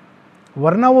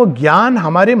 वरना वो ज्ञान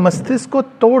हमारे मस्तिष्क को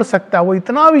तोड़ सकता है, वो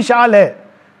इतना विशाल है,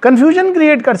 कंफ्यूजन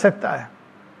क्रिएट कर सकता है।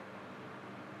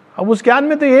 अब उस ज्ञान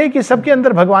में तो ये है कि सबके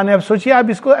अंदर भगवान है। अब सोचिए आप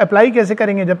इसको अप्लाई कैसे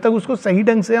करेंगे, जब तक उसको सही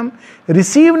ढंग से हम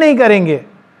रिसीव नहीं करेंगे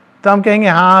तो हम कहेंगे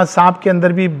हाँ सांप के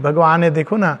अंदर भी भगवान है,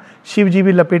 देखो ना, शिव जी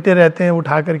भी लपेटे रहते हैं,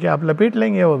 उठा करके आप लपेट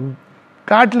लेंगे, वो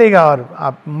काट लेगा और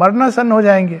आप मरनासन हो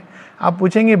जाएंगे। आप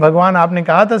पूछेंगे भगवान आपने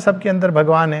कहा था सबके अंदर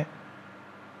भगवान है,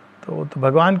 तो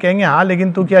भगवान कहेंगे हाँ,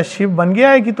 लेकिन तू क्या शिव बन गया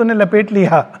है कि तूने लपेट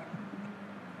लिया,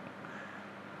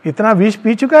 इतना विष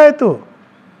पी चुका है तू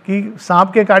कि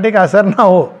सांप के कांटे का असर ना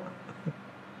हो।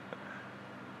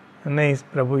 नहीं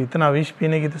प्रभु, इतना विष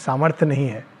पीने की तो सामर्थ्य नहीं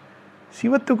है।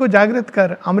 शिवत्व को जागृत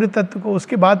कर, अमृत तत्व को,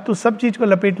 उसके बाद तू सब चीज को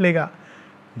लपेट लेगा।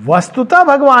 वस्तुतः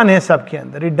भगवान है सबके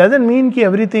अंदर। इट डजंट मीन कि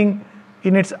everything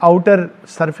in its outer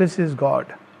surface is god.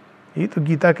 ये तो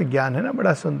गीता के ज्ञान है ना,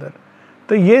 बड़ा सुंदर।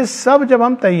 तो ये सब जब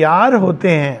हम तैयार होते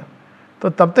हैं तो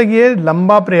तब तक ये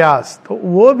लंबा प्रयास, तो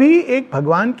वो भी एक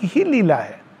भगवान की ही लीला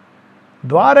है।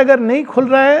 द्वार अगर नहीं खुल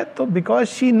रहा है तो बिकॉज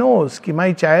शी नोज कि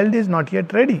my child is not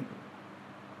yet ready.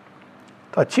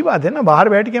 तो अच्छी बात है ना, बाहर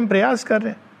बैठ के हम प्रयास कर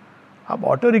रहे हैं। अब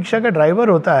ऑटो रिक्शा का ड्राइवर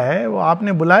होता है, वो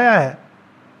आपने बुलाया है,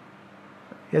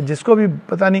 या जिसको भी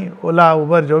पता नहीं, ओला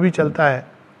उबर जो भी चलता है,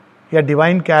 या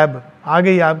डिवाइन कैब आ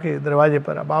गई आपके दरवाजे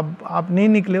पर, अब आप नहीं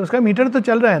निकले, उसका मीटर तो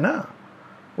चल रहा है ना।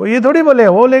 वो ये थोड़ी बोले,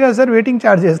 वो लेगा सर वेटिंग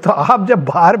चार्जेस। तो आप जब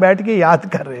बाहर बैठ के याद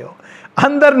कर रहे हो,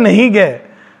 अंदर नहीं गए,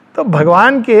 तो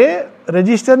भगवान के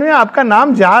रजिस्टर में आपका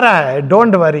नाम जा रहा है।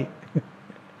 Don't worry,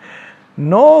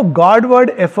 no godward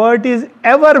effort is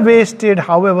ever wasted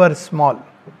however small.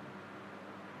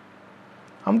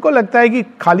 हमको लगता है कि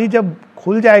खाली जब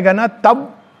खुल जाएगा ना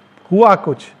तब हुआ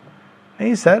कुछ,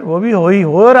 नहीं सर, वो भी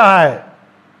हो रहा है,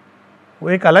 वो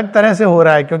एक अलग तरह से हो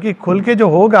रहा है, क्योंकि खुल के जो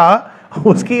होगा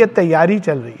उसकी ये तैयारी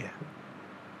चल रही है।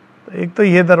 तो एक तो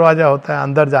ये दरवाजा होता है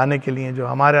अंदर जाने के लिए, जो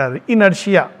हमारा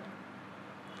इनर्शिया।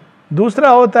 दूसरा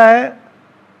होता है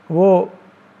वो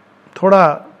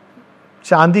थोड़ा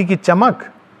चांदी की चमक,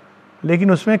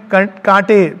 लेकिन उसमें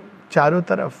कांटे चारों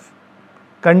तरफ,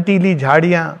 कंटीली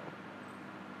झाड़ियां,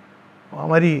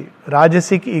 हमारी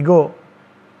राजसिक ईगो,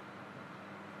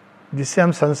 जिससे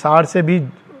हम संसार से भी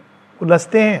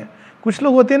उलझते हैं। कुछ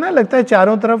लोग होते हैं ना, लगता है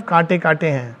चारों तरफ कांटे कांटे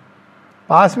हैं,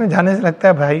 पास में जाने से लगता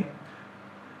है भाई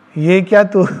ये क्या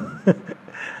तू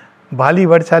भाली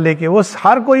वर्षा लेके, वो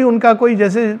हर कोई उनका कोई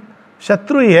जैसे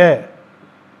शत्रु ही है।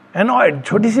 एनॉयड,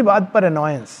 छोटी सी बात पर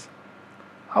एनॉयंस।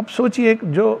 अब सोचिए,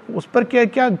 जो उस पर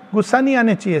क्या गुस्सा नहीं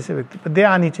आने चाहिए, ऐसे व्यक्ति पर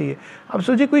दया आनी चाहिए। अब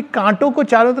सोचिए कोई कांटों को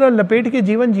चारों तरफ लपेट के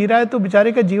जीवन जी रहा है, तो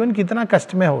बेचारे का जीवन कितना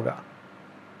कष्ट में होगा।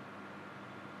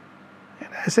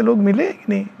 ऐसे लोग मिले कि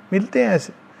नहीं? मिलते हैं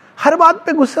ऐसे, हर बात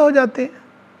पे गुस्सा हो जाते हैं।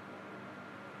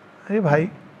 अरे भाई,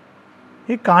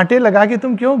 ये कांटे लगा के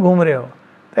तुम क्यों घूम रहे हो?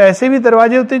 तो ऐसे भी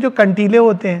दरवाजे होते हैं जो कंटीले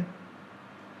होते हैं,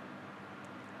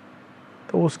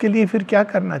 तो उसके लिए फिर क्या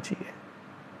करना चाहिए?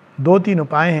 2-3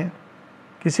 उपाय हैं।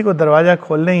 किसी को दरवाजा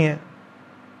खोलना ही है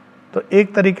तो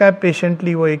एक तरीका है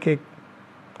पेशेंटली वो एक एक,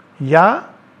 या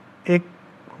एक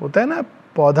होता है ना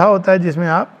पौधा होता है जिसमें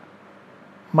आप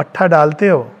मट्ठा डालते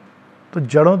हो तो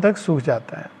जड़ों तक सूख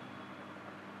जाता है।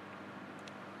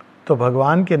 तो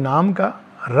भगवान के नाम का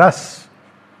रस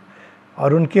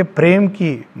और उनके प्रेम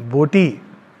की बूटी,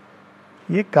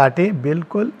 ये कांटे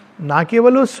बिल्कुल ना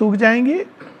केवल वो सूख जाएंगे,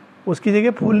 उसकी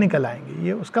जगह फूल निकल आएंगे,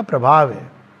 ये उसका प्रभाव है।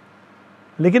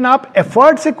 लेकिन आप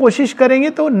एफर्ट से कोशिश करेंगे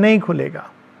तो नहीं खुलेगा।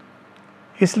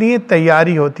 इसलिए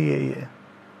तैयारी होती है ये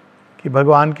कि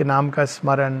भगवान के नाम का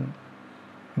स्मरण,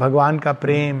 भगवान का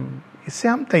प्रेम, इससे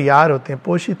हम तैयार होते हैं,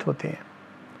 पोषित होते हैं।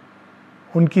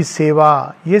 उनकी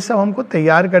सेवा, ये सब हमको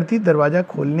तैयार करती दरवाजा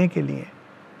खोलने के लिए।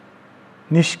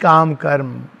 निष्काम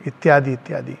कर्म इत्यादि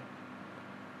इत्यादि।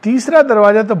 तीसरा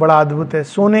दरवाजा तो बड़ा अद्भुत है,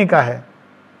 सोने का है,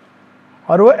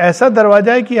 और वो ऐसा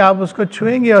दरवाजा है कि आप उसको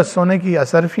छुएंगे और सोने की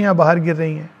अशर्फियां बाहर गिर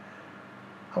रही हैं।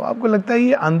 अब आपको लगता है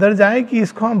ये अंदर जाए कि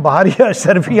इसको हम बाहर ही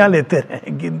अशर्फियां लेते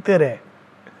रहें, गिनते रहें।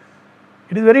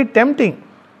 It is very tempting.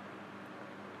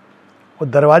 वो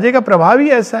दरवाजे का प्रभाव ही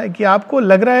ऐसा है कि आपको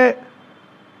लग रहा है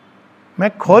मैं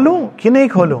खोलूं कि नहीं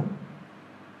खोलूं।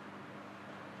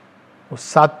 वो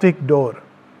सात्विक डोर,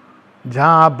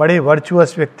 जहां आप बड़े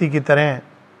वर्चुअस व्यक्ति की तरह,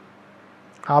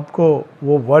 आपको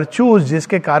वो वर्चूस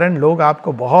जिसके कारण लोग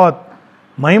आपको बहुत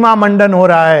महिमा मंडन हो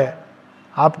रहा है,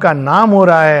 आपका नाम हो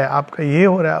रहा है, आपका ये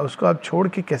हो रहा है, उसको आप छोड़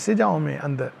के कैसे जाऊं मैं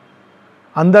अंदर?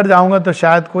 अंदर जाऊंगा तो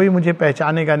शायद कोई मुझे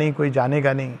पहचानेगा नहीं, कोई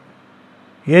जानेगा नहीं।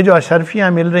 ये जो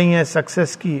अशर्फियां मिल रही हैं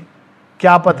सक्सेस की,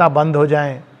 क्या पता बंद हो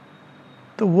जाएं।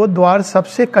 तो वो द्वार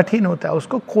सबसे कठिन होता है,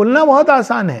 उसको खोलना बहुत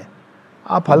आसान है।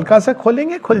 आप हल्का सा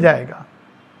खोलेंगे खुल जाएगा।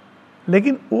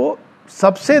 लेकिन वो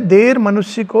सबसे देर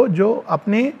मनुष्य को जो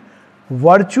अपने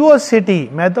वर्चुअसिटी,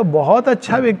 मैं तो बहुत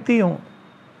अच्छा व्यक्ति हूं,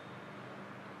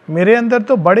 मेरे अंदर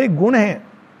तो बड़े गुण हैं,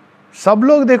 सब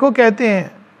लोग देखो कहते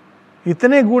हैं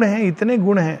इतने गुण हैं, इतने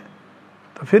गुण हैं।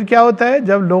 तो फिर क्या होता है,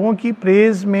 जब लोगों की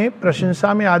प्रेज में,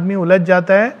 प्रशंसा में आदमी उलझ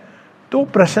जाता है, तो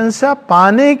प्रशंसा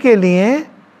पाने के लिए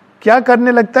क्या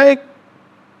करने लगता है? एक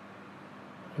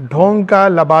ढोंग का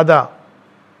लबादा,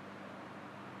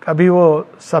 कभी वो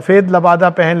सफेद लबादा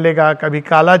पहन लेगा, कभी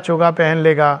काला चोगा पहन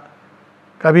लेगा,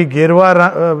 कभी गेरुआ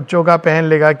चोगा पहन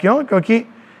लेगा। क्यों? क्योंकि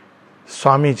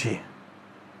स्वामी जी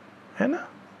है ना,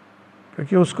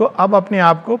 क्योंकि उसको अब अपने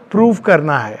आप को प्रूव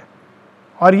करना है।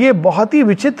 और ये बहुत ही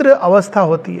विचित्र अवस्था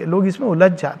होती है, लोग इसमें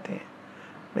उलझ जाते हैं।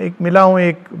 मैं एक मिला हूं,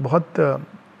 एक बहुत,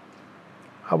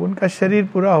 अब उनका शरीर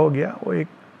पूरा हो गया, वो एक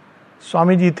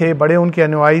स्वामी जी थे, बड़े उनके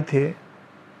अनुयायी थे।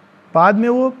 बाद में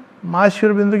वो मां श्री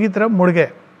अरविंदो की तरफ मुड़ गए,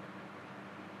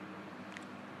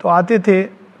 तो आते थे,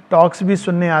 टॉक्स भी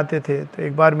सुनने आते थे। तो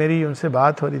एक बार मेरी उनसे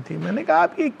बात हो रही थी, मैंने कहा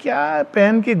आप ये क्या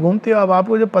पहन के घूमते हो, अब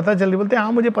आपको जो पता चल गया? बोलते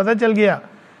हाँ मुझे पता चल गया,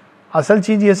 असल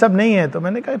चीज ये सब नहीं है। तो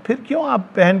मैंने कहा फिर क्यों आप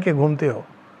पहन के घूमते हो?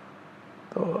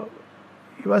 तो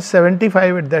he was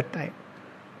 75 at that time.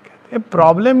 कहते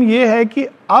प्रॉब्लम ये है कि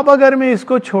अब अगर मैं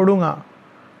इसको छोड़ूंगा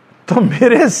तो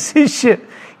मेरे शिष्य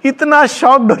इतना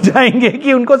शॉक्ड हो जाएंगे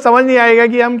कि उनको समझ नहीं आएगा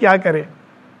कि हम क्या करें।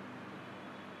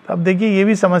 अब देखिए ये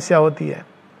भी समस्या होती है,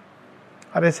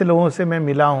 और ऐसे लोगों से मैं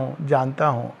मिला हूं, जानता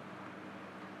हूं।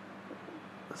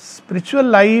 स्पिरिचुअल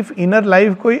लाइफ, इनर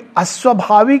लाइफ कोई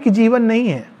अस्वाभाविक जीवन नहीं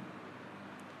है।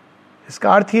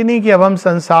 इसका अर्थ ये नहीं कि अब हम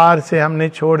संसार से हमने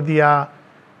छोड़ दिया,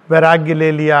 वैराग्य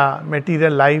ले लिया,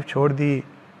 मेटीरियल लाइफ छोड़ दी,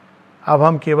 अब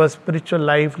हम केवल स्पिरिचुअल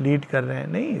लाइफ लीड कर रहे हैं।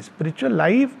 नहीं, स्पिरिचुअल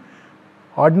लाइफ,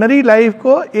 ऑर्डिनरी लाइफ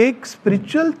को एक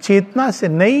स्पिरिचुअल चेतना से,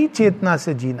 नई चेतना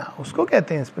से जीना, उसको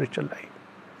कहते हैं spiritual life.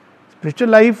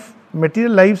 Spiritual life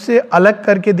material life से अलग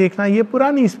करके देखना, ये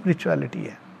पुरानी स्पिरिचुअलिटी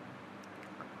है।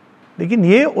 लेकिन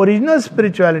ये ओरिजिनल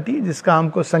स्पिरिचुअलिटी जिसका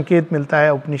हमको संकेत मिलता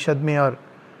है उपनिषद में और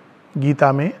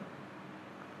गीता में,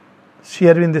 श्री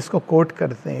अरविंद इसको कोट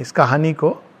करते हैं, इस कहानी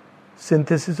को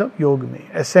सिंथेसिस ऑफ योग में,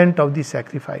 एसेंट ऑफ द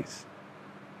सैक्रिफाइस।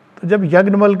 तो जब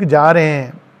यज्ञवल्क जा रहे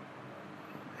हैं,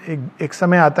 एक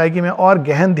समय आता है कि मैं और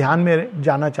गहन ध्यान में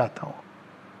जाना चाहता हूं,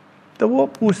 तो वो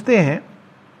पूछते हैं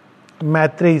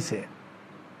मैत्रेयी से।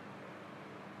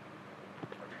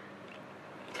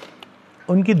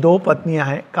 उनकी 2 पत्नियां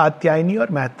हैं, कात्यायनी और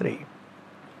मैत्रेयी।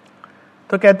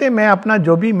 तो कहते हैं मैं अपना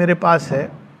जो भी मेरे पास है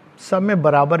सब में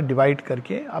बराबर डिवाइड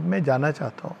करके अब मैं जाना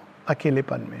चाहता हूँ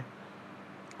अकेलेपन में,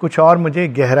 कुछ और मुझे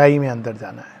गहराई में अंदर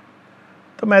जाना है।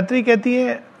 तो मैत्रेयी कहती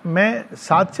है मैं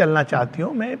साथ चलना चाहती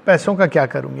हूँ, मैं पैसों का क्या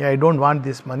करूँगी, I don't want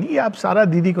this money, आप सारा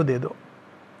दीदी को दे दो।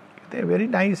 कहते हैं वेरी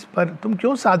नाइस, पर तुम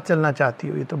क्यों साथ चलना चाहती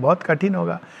हो, ये तो बहुत कठिन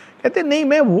होगा। कहते नहीं,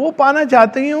 मैं वो पाना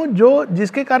चाहती हूँ जो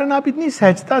जिसके कारण आप इतनी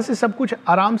सहजता से सब कुछ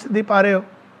आराम से दे पा रहे हो।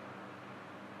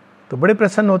 तो बड़े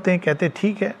प्रसन्न होते हैं, कहते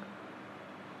ठीक है।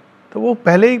 तो वो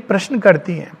पहले ही प्रश्न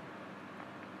करती हैं,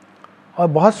 और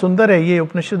बहुत सुंदर है, ये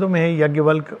उपनिषदों में है,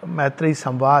 याज्ञवल्क्य मैत्रेयी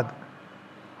संवाद।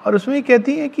 और उसमें ये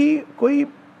कहती है कि कोई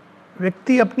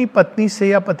व्यक्ति अपनी पत्नी से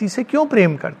या पति से क्यों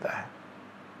प्रेम करता है,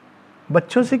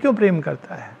 बच्चों से क्यों प्रेम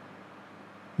करता है,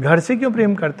 घर से क्यों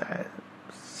प्रेम करता है,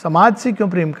 समाज से क्यों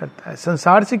प्रेम करता है,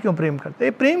 संसार से क्यों प्रेम करता है,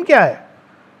 ये प्रेम क्या है।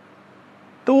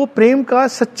 तो वो प्रेम का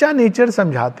सच्चा नेचर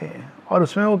समझाते हैं, और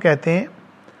उसमें वो कहते हैं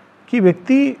कि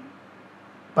व्यक्ति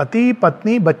पति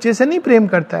पत्नी बच्चे से नहीं प्रेम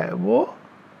करता है, वो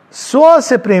स्व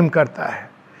से प्रेम करता है।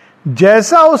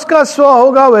 जैसा उसका स्व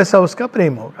होगा वैसा उसका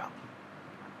प्रेम होगा।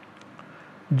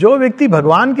 जो व्यक्ति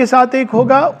भगवान के साथ एक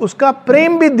होगा उसका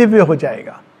प्रेम भी दिव्य हो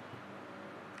जाएगा।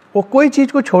 वो कोई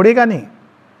चीज को छोड़ेगा नहीं,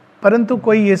 परंतु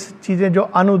कोई ये चीजें जो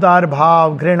अनुदार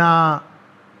भाव, घृणा,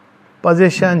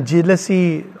 पोजेशन,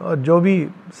 जेलसी और जो भी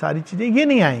सारी चीजें, ये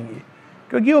नहीं आएंगी,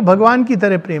 क्योंकि वो भगवान की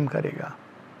तरह प्रेम करेगा।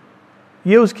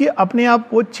 ये उसकी अपने आप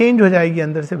वो चेंज हो जाएगी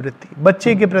अंदर से वृत्ति।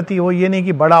 बच्चे के प्रति वो ये नहीं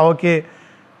कि बड़ा होके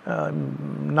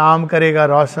नाम करेगा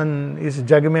रोशन, इस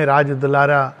जग में राज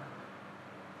दुलारा,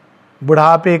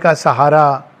 बुढ़ापे का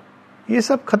सहारा, ये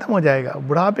सब खत्म हो जाएगा।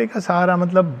 बुढ़ापे का सहारा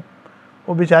मतलब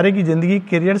वो बेचारे की जिंदगी,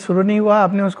 करियर शुरू नहीं हुआ,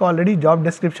 आपने उसको ऑलरेडी जॉब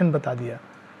डिस्क्रिप्शन बता दिया,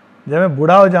 जब मैं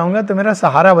बूढ़ा हो जाऊंगा तो मेरा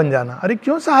सहारा बन जाना। अरे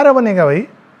क्यों सहारा बनेगा भाई,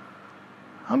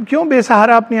 हम क्यों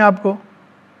बेसहारा अपने आप को।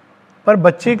 पर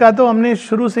बच्चे का तो हमने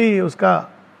शुरू से ही उसका,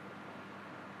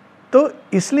 तो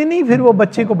इसलिए नहीं फिर वो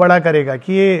बच्चे को बड़ा करेगा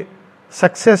कि ये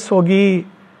सक्सेस होगी,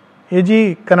 ये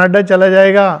जी कनाडा चला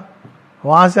जाएगा,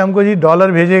 वहां से हमको जी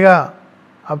डॉलर भेजेगा।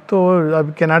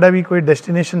 अब कनाडा भी कोई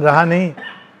डेस्टिनेशन रहा नहीं,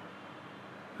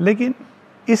 लेकिन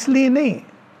इसलिए नहीं,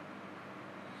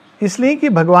 इसलिए कि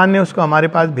भगवान ने उसको हमारे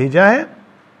पास भेजा है,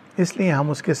 इसलिए हम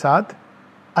उसके साथ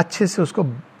अच्छे से उसको,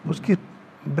 उसकी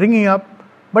ब्रिंगिंग अप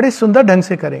बड़े सुंदर ढंग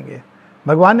से करेंगे।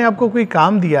 भगवान ने आपको कोई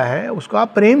काम दिया है, उसको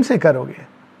आप प्रेम से करोगे,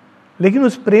 लेकिन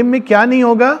उस प्रेम में क्या नहीं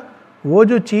होगा, वो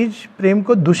जो चीज प्रेम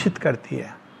को दूषित करती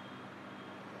है,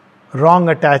 रॉन्ग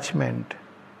अटैचमेंट,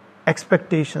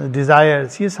 एक्सपेक्टेशंस,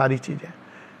 डिजायर्स, ये सारी चीजें।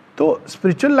 तो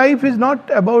spiritual life is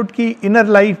not about कि इनर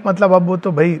लाइफ मतलब अब वो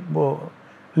तो भाई वो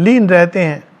लीन रहते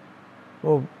हैं,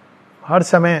 वो हर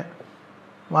समय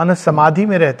मानव समाधि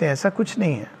में रहते हैं, ऐसा कुछ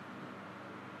नहीं है।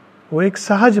 वो एक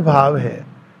सहज भाव है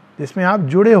जिसमें आप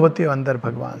जुड़े होते हो अंदर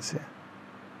भगवान से।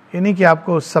 ये नहीं कि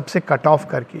आपको सबसे कट ऑफ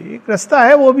करके, एक रास्ता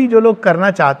है वो भी जो लोग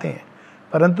करना चाहते हैं,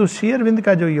 परंतु श्री अरविंद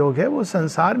का जो योग है वो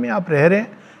संसार में आप रह रहे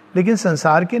हैं लेकिन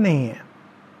संसार के नहीं है।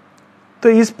 तो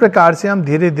इस प्रकार से हम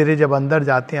धीरे धीरे जब अंदर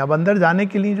जाते हैं, अब अंदर जाने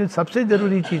के लिए जो सबसे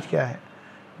जरूरी चीज क्या है,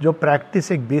 जो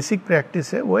प्रैक्टिस, एक बेसिक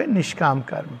प्रैक्टिस है, वो है निष्काम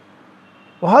कर्म।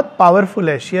 बहुत पावरफुल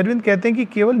है। श्री अरविंद कहते हैं कि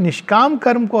केवल निष्काम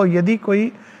कर्म को यदि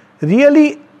कोई रियली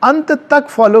अंत तक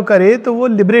फॉलो करे तो वो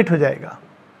लिबरेट हो जाएगा।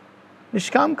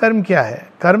 निष्काम कर्म क्या है?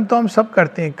 कर्म तो हम सब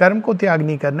करते हैं, कर्म को त्याग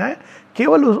नहीं करना है।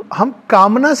 केवल हम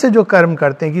कामना से जो कर्म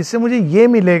करते हैं कि इससे मुझे ये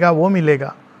मिलेगा वो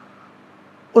मिलेगा,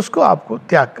 उसको आपको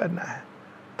त्याग करना है।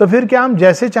 तो फिर क्या हम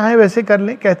जैसे चाहें वैसे कर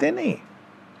लें? कहते नहीं,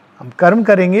 हम कर्म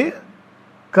करेंगे,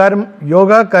 कर्म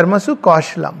योगा कर्मसु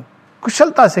कौशलम,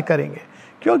 कुशलता से करेंगे।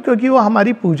 क्यों? क्योंकि वो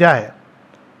हमारी पूजा है।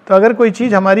 तो अगर कोई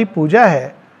चीज हमारी पूजा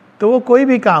है तो वो कोई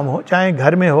भी काम हो, चाहे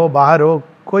घर में हो, बाहर हो,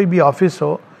 कोई भी ऑफिस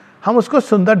हो, हम उसको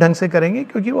सुंदर ढंग से करेंगे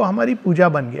क्योंकि वो हमारी पूजा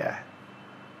बन गया है।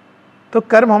 तो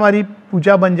कर्म हमारी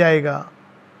पूजा बन जाएगा,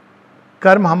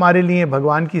 कर्म हमारे लिए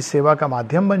भगवान की सेवा का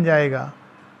माध्यम बन जाएगा।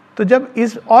 तो जब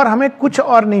इस, और हमें कुछ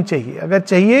और नहीं चाहिए। अगर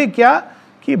चाहिए क्या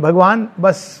कि भगवान,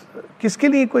 बस किसके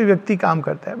लिए कोई व्यक्ति काम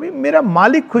करता है? भाई मेरा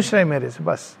मालिक खुश रहे मेरे से,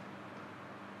 बस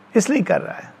इसलिए कर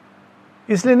रहा है।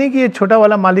 इसलिए नहीं कि ये छोटा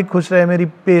वाला मालिक खुश रहे, मेरी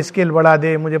पे स्केल बढ़ा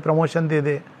दे, मुझे प्रमोशन दे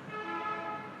दे।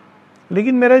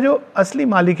 लेकिन मेरा जो असली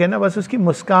मालिक है ना, बस उसकी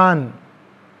मुस्कान,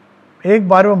 एक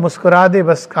बार वो मुस्कुरा दे,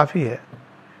 बस काफी है।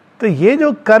 तो ये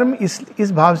जो कर्म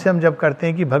इस भाव से हम जब करते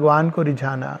हैं कि भगवान को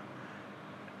रिझाना,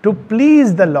 टू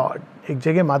प्लीज द लॉर्ड। एक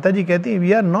जगह माता जी कहती है,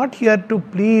 we are not here to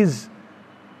please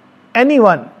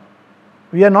anyone,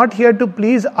 we are not here to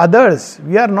please others,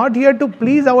 we are not here to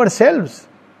please our selves.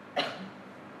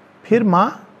 फिर मां,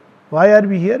 Y are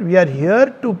we hear? We are here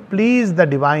to please the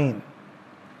divine.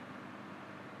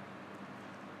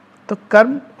 तो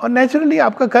कर्म, और naturally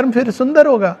आपका कर्म फिर सुंदर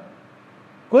होगा,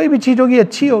 कोई भी चीज होगी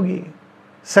अच्छी होगी,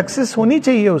 सक्सेस होनी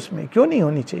चाहिए उसमें, क्यों नहीं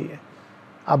होनी चाहिए?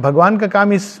 आप भगवान का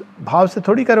काम इस भाव से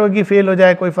थोड़ी करोगे, फेल हो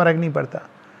जाए कोई फर्क नहीं पड़ता।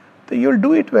 तो you will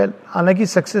do it well, हालांकि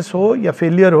सक्सेस हो या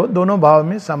फेलियर हो, दोनों भाव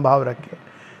में संभाव रखे।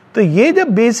 तो ये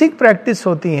जब बेसिक प्रैक्टिस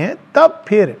होती हैं, तब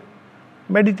फिर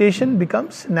मेडिटेशन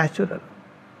बिकम्स नेचुरल,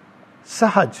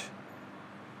 सहज.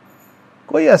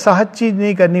 कोई असहज चीज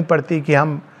नहीं करनी पड़ती कि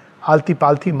हम आलती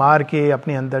पालती मार के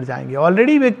अपने अंदर जाएंगे.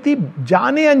 ऑलरेडी व्यक्ति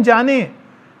जाने अनजाने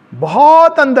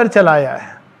बहुत अंदर चला आया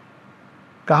है.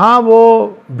 कहाँ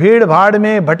वो भीड़ भाड़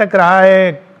में भटक रहा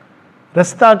है,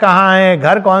 रास्ता कहाँ है,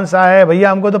 घर कौन सा है,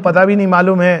 भैया हमको तो पता भी नहीं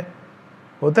मालूम है.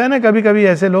 होता है ना कभी कभी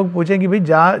ऐसे लोग पूछें कि भाई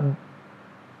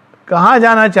कहाँ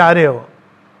जाना चाह रहे हो,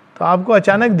 तो आपको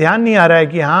अचानक ध्यान नहीं आ रहा है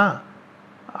कि हाँ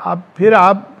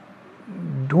आप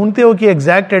ढूंढते हो कि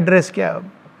एग्जैक्ट एड्रेस क्या है,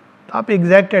 तो आप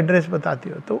एग्जैक्ट एड्रेस बताते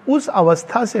हो. तो उस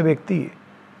अवस्था से व्यक्ति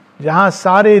जहाँ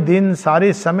सारे दिन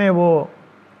सारे समय वो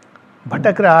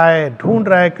भटक रहा है, ढूंढ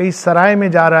रहा है, कहीं सराय में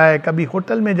जा रहा है, कभी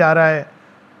होटल में जा रहा है,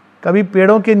 कभी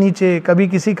पेड़ों के नीचे, कभी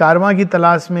किसी कारवां की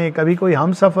तलाश में, कभी कोई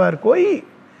हमसफर, कोई,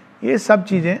 ये सब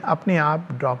चीजें अपने आप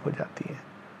ड्रॉप हो जाती है.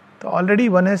 तो already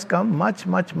one has come much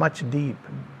much much deep.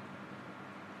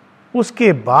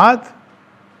 उसके बाद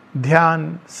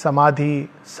ध्यान समाधि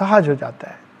सहज हो जाता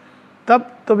है. तब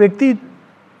तो व्यक्ति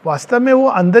वास्तव में वो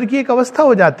अंदर की एक अवस्था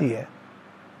हो जाती है,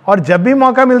 और जब भी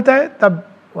मौका मिलता है तब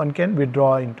one can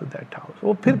withdraw into that house.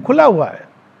 वो फिर खुला हुआ है,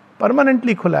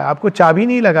 परमानेंटली खुला है. आपको चाबी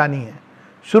नहीं लगानी है.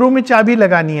 शुरू में चाबी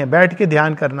लगानी है, बैठ के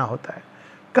ध्यान करना होता है.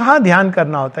 कहाँ ध्यान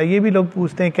करना होता है ये भी लोग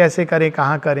पूछते हैं, कैसे करें,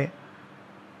 कहाँ करें.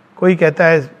 कोई कहता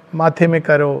है माथे में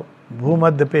करो,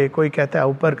 भूमध्य पे, कोई कहता है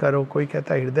ऊपर करो, कोई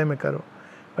कहता है हृदय में करो.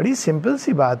 बड़ी सिंपल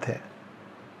सी बात है.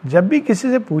 जब भी किसी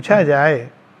से पूछा जाए,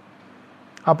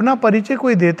 अपना परिचय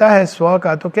कोई देता है स्व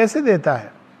का, तो कैसे देता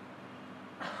है?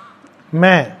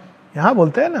 मैं, यहां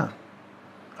बोलते हैं ना.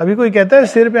 अभी कोई कहता है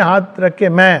सिर पे हाथ रख के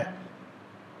मैं,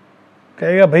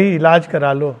 कहेगा भाई इलाज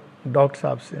करा लो डॉक्टर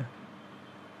साहब से.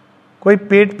 कोई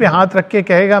पेट पे हाथ रख के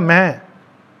कहेगा मैं.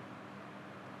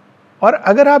 और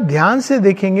अगर आप ध्यान से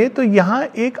देखेंगे तो यहां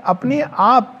एक अपने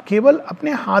आप केवल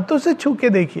अपने हाथों से छू के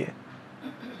देखिए,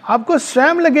 आपको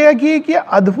स्वयं लगेगा कि एक ये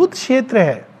अद्भुत क्षेत्र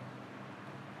है.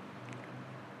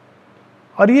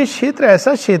 और ये क्षेत्र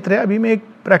ऐसा क्षेत्र है, अभी मैं एक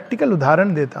प्रैक्टिकल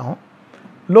उदाहरण देता हूं.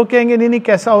 लोग कहेंगे नहीं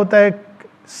कैसा होता है,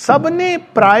 सबने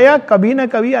प्राय कभी ना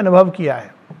कभी अनुभव किया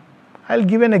है. I will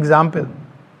give an example.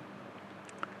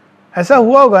 ऐसा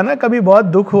हुआ होगा ना, कभी बहुत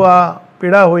दुख हुआ,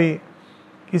 पीड़ा हुई,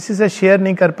 किसी से शेयर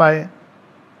नहीं कर पाए.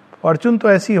 फॉर्चून तो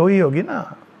ऐसी हुई होगी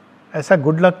ना, ऐसा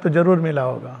गुड लक तो जरूर मिला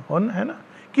होगा, है ना.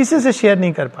 किसी से शेयर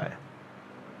नहीं कर पाए.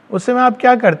 उस समय आप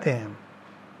क्या करते हैं?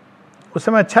 उस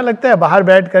समय अच्छा लगता है बाहर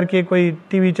बैठ करके कोई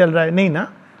टीवी चल रहा है? नहीं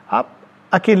ना, आप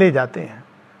अकेले जाते हैं.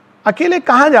 अकेले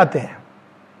कहाँ जाते हैं?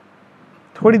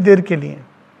 थोड़ी देर के लिए.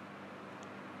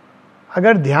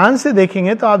 अगर ध्यान से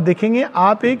देखेंगे तो आप देखेंगे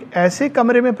आप एक ऐसे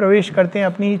कमरे में प्रवेश करते हैं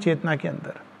अपनी ही चेतना के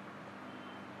अंदर,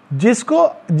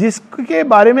 जिसके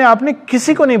बारे में आपने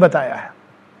किसी को नहीं बताया है.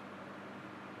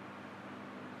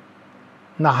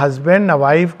 ना हस्बैंड ना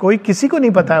वाइफ, कोई किसी को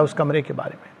नहीं पता है उस कमरे के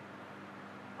बारे में.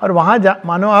 और वहां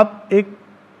मानो आप एक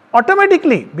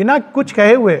ऑटोमेटिकली बिना कुछ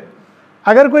कहे हुए,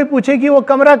 अगर कोई पूछे कि वो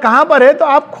कमरा कहां पर है, तो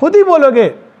आप खुद ही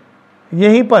बोलोगे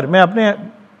यहीं पर, मैं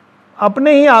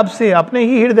अपने ही आप से, अपने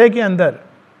ही हृदय के अंदर.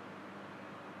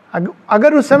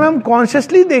 अगर उस समय हम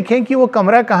कॉन्शियसली देखें कि वो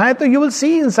कमरा कहां है, तो you will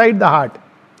see inside the heart.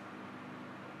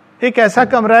 एक ऐसा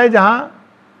कमरा है जहां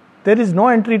there is no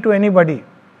entry to anybody,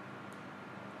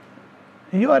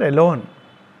 you are alone.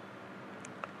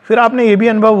 फिर आपने ये भी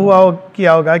अनुभव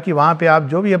किया होगा कि वहां पे आप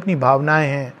जो भी अपनी भावनाएं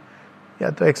हैं या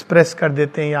तो एक्सप्रेस कर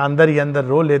देते हैं या अंदर ही अंदर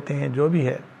रो लेते हैं, जो भी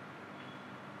है.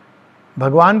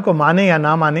 भगवान को माने या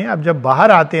ना माने, अब जब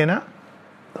बाहर आते हैं ना,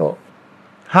 तो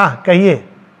हाँ कहिए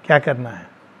क्या करना है.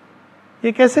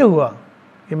 ये कैसे हुआ?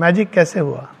 ये मैजिक कैसे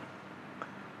हुआ?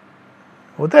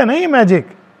 होता है ना ये मैजिक.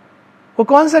 वो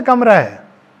कौन सा कमरा है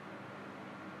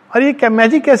और ये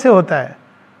मैजिक कैसे होता है?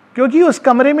 क्योंकि उस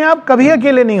कमरे में आप कभी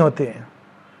अकेले नहीं होते हैं,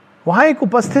 वहां एक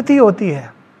उपस्थिति होती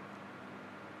है.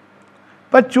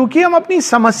 पर चूंकि हम अपनी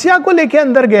समस्या को लेकर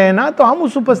अंदर गए हैं ना, तो हम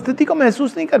उस उपस्थिति को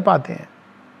महसूस नहीं कर पाते हैं.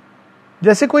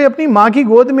 जैसे कोई अपनी मां की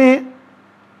गोद में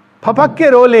फपक के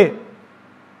रो ले,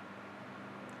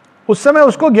 उस समय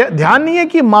उसको ध्यान नहीं है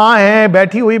कि मां है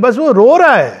बैठी हुई, बस वो रो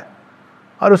रहा है.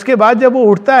 और उसके बाद जब वो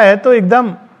उठता है तो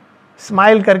एकदम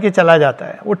स्माइल करके चला जाता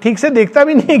है. वो ठीक से देखता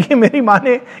भी नहीं कि मेरी मां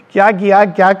ने क्या किया,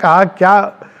 क्या कहा,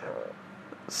 क्या.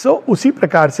 उसी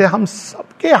प्रकार से हम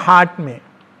सबके हार्ट में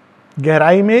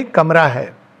गहराई में एक कमरा है,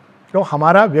 जो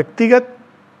हमारा व्यक्तिगत,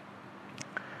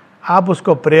 आप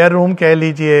उसको प्रेयर रूम कह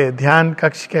लीजिए, ध्यान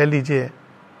कक्ष कह लीजिए.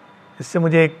 इससे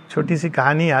मुझे एक छोटी सी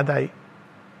कहानी याद आई.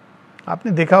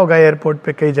 आपने देखा होगा एयरपोर्ट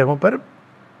पे कई जगहों पर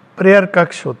प्रेयर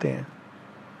कक्ष होते हैं.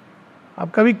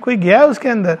 आप कभी कोई गया है उसके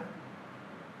अंदर?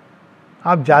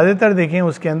 आप ज्यादातर देखें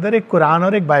उसके अंदर एक कुरान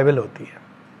और एक बाइबल होती है.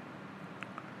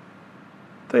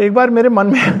 तो एक बार मेरे मन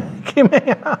में कि मैं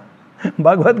यहाँ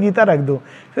भगवत गीता रख दूं।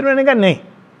 फिर मैंने कहा नहीं,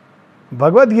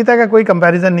 भगवत गीता का कोई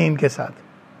कंपैरिजन नहीं इनके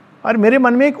साथ। और मेरे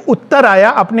मन में एक उत्तर आया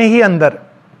अपने ही अंदर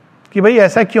कि भाई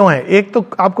ऐसा क्यों है। एक तो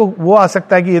आपको वो आ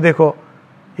सकता है कि ये देखो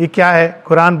ये क्या है,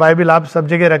 कुरान बाइबल आप सब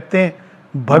जगह रखते हैं,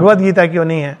 भगवत गीता क्यों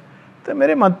नहीं है। तो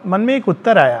मेरे मन में एक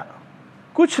उत्तर आया,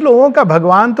 कुछ लोगों का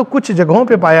भगवान तो कुछ जगहों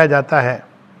पे पाया जाता है,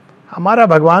 हमारा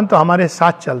भगवान तो हमारे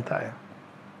साथ चलता है।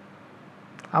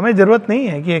 हमें जरूरत नहीं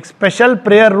है कि एक स्पेशल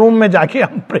प्रेयर रूम में जाके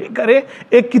हम प्रे करें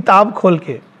एक किताब खोल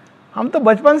के। हम तो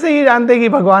बचपन से ही जानते हैं कि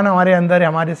भगवान हमारे अंदर है,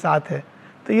 हमारे साथ है।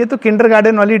 तो ये तो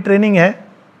किंडरगार्टन वाली ट्रेनिंग है,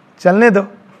 चलने दो।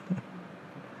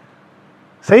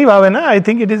 सही भाव है ना, I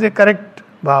think it is A correct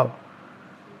भाव।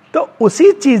 तो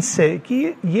उसी चीज से कि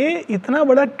ये इतना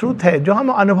बड़ा ट्रूथ है जो हम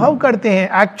अनुभव करते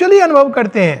हैं, एक्चुअली अनुभव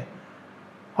करते हैं,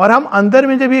 और हम अंदर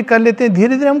में जब ये कर लेते हैं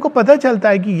धीरे धीरे हमको पता चलता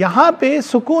है कि यहां पे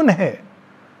सुकून है।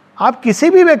 आप किसी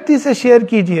भी व्यक्ति से शेयर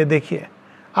कीजिए, देखिए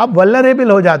आप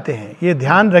वल्नरेबल हो जाते हैं, ये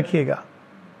ध्यान रखिएगा।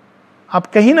 आप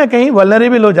कहीं ना कहीं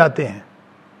वल्नरेबल हो जाते हैं,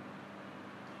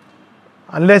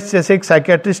 अनलेस जैसे एक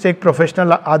साइकेट्रिस्ट एक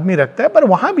प्रोफेशनल आदमी रखता है, पर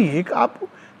वहां भी एक आप,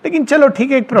 लेकिन चलो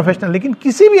ठीक है एक प्रोफेशनल, लेकिन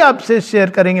किसी भी आपसे शेयर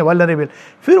करेंगे वल्नरेबल,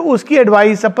 फिर उसकी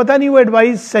एडवाइस, अब पता नहीं वो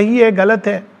एडवाइस सही है गलत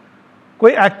है।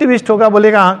 कोई एक्टिविस्ट होगा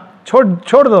बोलेगा हाँ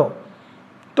छोड़ दो,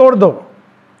 तोड़ दो,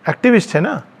 एक्टिविस्ट है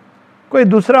ना। कोई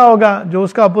दूसरा होगा जो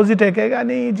उसका अपोजिट है, कहेगा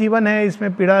नहीं जीवन है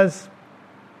इसमें पीड़ा,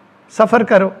 सफर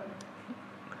करो।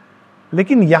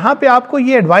 लेकिन यहां पे आपको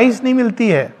ये एडवाइस नहीं मिलती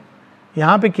है,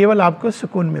 यहां पे केवल आपको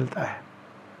सुकून मिलता है।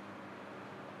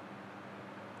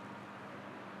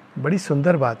 बड़ी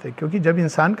सुंदर बात है, क्योंकि जब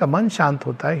इंसान का मन शांत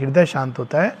होता है, हृदय शांत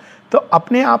होता है, तो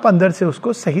अपने आप अंदर से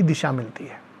उसको सही दिशा मिलती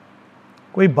है।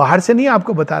 कोई बाहर से नहीं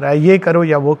आपको बता रहा है ये करो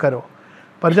या वो करो,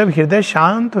 पर जब हृदय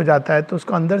शांत हो जाता है तो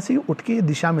उसको अंदर से उठ के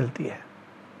दिशा मिलती है।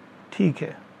 ठीक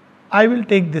है, I will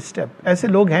take this step. ऐसे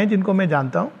लोग हैं जिनको मैं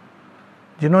जानता हूं,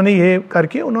 जिन्होंने ये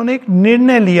करके उन्होंने एक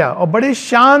निर्णय लिया और बड़े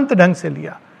शांत ढंग से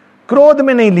लिया, क्रोध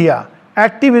में नहीं लिया,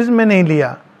 एक्टिविज्म में नहीं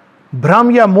लिया,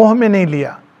 भ्रम या मोह में नहीं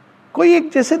लिया, कोई एक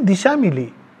जैसे दिशा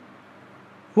मिली।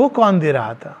 वो कौन दे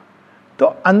रहा था? तो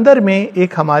अंदर में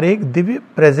एक हमारे एक दिव्य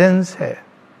प्रेजेंस है।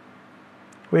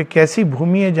 वो एक ऐसी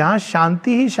भूमि है जहां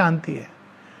शांति ही शांति है।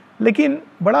 लेकिन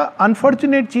बड़ा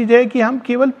अनफॉर्चुनेट चीज है कि हम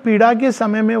केवल पीड़ा के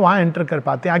समय में वहां एंटर कर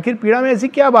पाते हैं। आखिर पीड़ा में ऐसी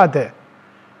क्या बात है?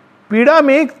 पीड़ा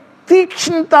में एक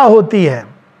तीक्ष्णता होती है,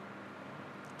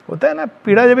 होता है ना।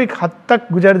 पीड़ा जब एक हद तक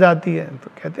गुजर जाती है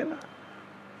तो कहते हैं ना,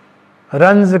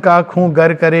 रंज का खूं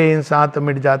गर करे इंसान तो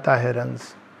मिट जाता है रंज,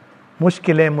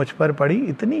 मुश्किलें मुझ पर पड़ी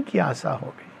इतनी की आशा हो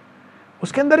गई।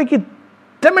 उसके अंदर एक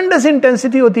ट्रेमेंडस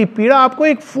इंटेंसिटी होती है। पीड़ा आपको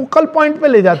एक फोकल पॉइंट पे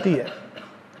ले जाती है।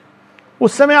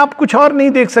 उस समय आप कुछ और नहीं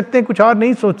देख सकते, कुछ और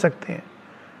नहीं सोच सकते हैं,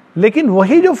 लेकिन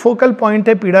वही जो फोकल पॉइंट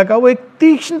है पीड़ा का, वो एक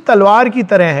तीक्ष्ण तलवार की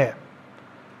तरह है।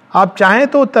 आप चाहें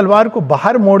तो तलवार को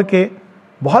बाहर मोड़ के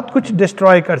बहुत कुछ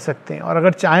डिस्ट्रॉय कर सकते हैं, और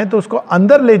अगर चाहें तो उसको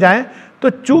अंदर ले जाएं, तो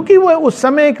चूंकि वो उस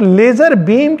समय एक लेजर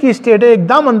बीम की स्टेट है,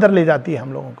 एकदम अंदर ले जाती है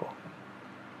हम लोगों को।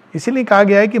 इसीलिए कहा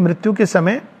गया है कि मृत्यु के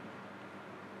समय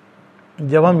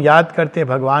जब हम याद करते हैं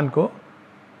भगवान को,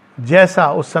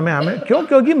 जैसा उस समय हमें,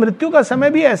 क्योंकि मृत्यु का समय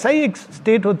भी ऐसा ही एक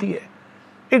स्टेट होती है,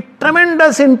 एक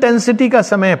ट्रेमेंडस इंटेंसिटी का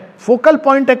समय, फोकल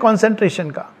पॉइंट है कंसंट्रेशन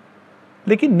का।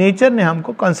 लेकिन नेचर ने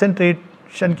हमको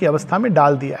कंसंट्रेशन की अवस्था में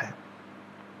डाल दिया है।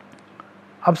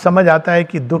 अब समझ आता है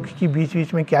कि दुख की बीच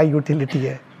बीच में क्या यूटिलिटी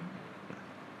है।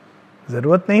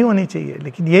 जरूरत नहीं होनी चाहिए,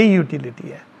 लेकिन यही यूटिलिटी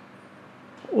है।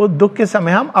 वो दुख के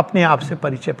समय हम अपने आप से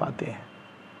परिचय पाते हैं।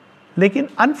 लेकिन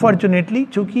अनफॉर्चुनेटली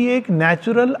चूंकि ये एक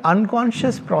नेचुरल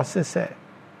अनकॉन्शियस प्रोसेस है,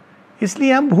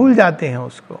 इसलिए हम भूल जाते हैं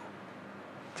उसको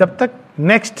जब तक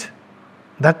नेक्स्ट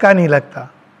धक्का नहीं लगता।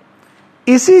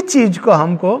 इसी चीज को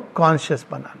हमको कॉन्शियस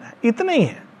बनाना है, इतना ही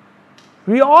है।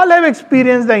 We all have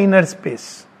experience the inner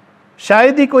space.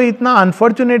 शायद ही कोई इतना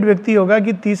अनफॉर्चुनेट व्यक्ति होगा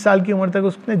कि 30 साल की उम्र तक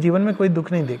उसने जीवन में कोई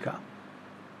दुख नहीं देखा।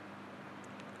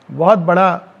 बहुत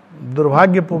बड़ा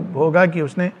दुर्भाग्य होगा कि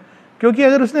उसने, क्योंकि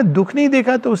अगर उसने दुख नहीं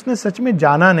देखा तो उसने सच में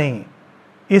जाना नहीं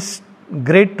इस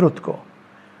ग्रेट ट्रुथ को।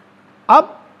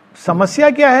 अब समस्या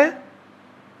क्या है?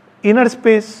 इनर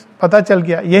स्पेस पता चल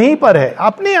गया, यहीं पर है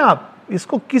अपने आप।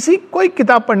 इसको कोई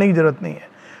किताब पढ़ने की जरूरत नहीं है।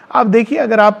 आप देखिए,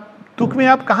 अगर आप दुख में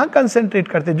आप कहाँ कंसेंट्रेट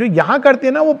करते हैं? जो यहां करते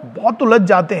हैं ना, वो बहुत उलझ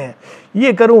जाते हैं।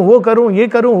 ये करूं, वो करूं, ये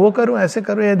करूं, वो करूं, ऐसे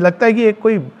करूं। ये लगता है कि एक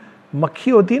कोई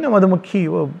मक्खी होती है ना, मधुमक्खी,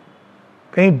 वो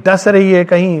कहीं डस रही है,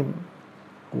 कहीं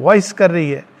वॉइस कर रही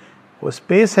है। वो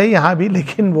स्पेस है यहां भी,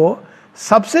 लेकिन वो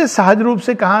सबसे सहज रूप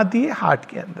से कहां आती है? हार्ट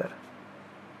के अंदर,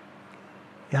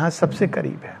 यहां सबसे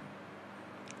करीब है।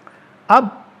 अब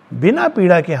बिना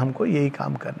पीड़ा के हमको यही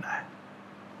काम करना है।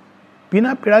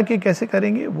 बिना पीड़ा के कैसे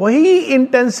करेंगे? वही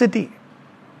इंटेंसिटी,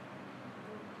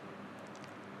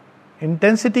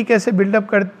 इंटेंसिटी कैसे बिल्डअप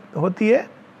कर होती है,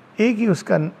 एक ही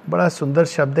उसका बड़ा सुंदर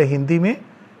शब्द है हिंदी में,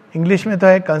 इंग्लिश में तो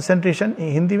है कंसंट्रेशन,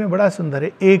 हिंदी में बड़ा सुंदर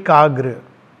है एकाग्र।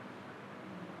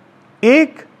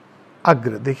 एक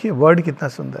अग्र, देखिए वर्ड कितना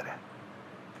सुंदर है।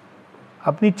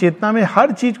 अपनी चेतना में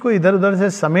हर चीज को इधर उधर से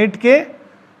समेट के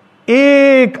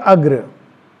एक अग्र,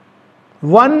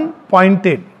 one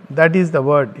pointed, that is the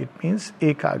word, it means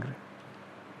एकाग्र।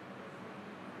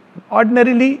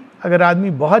 ऑर्डिनरीली अगर आदमी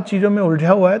बहुत चीजों में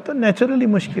उलझा हुआ है तो नेचुरली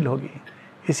मुश्किल होगी,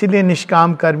 इसीलिए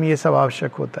निष्काम कर्म ये सब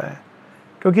आवश्यक होता है,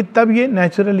 क्योंकि तब ये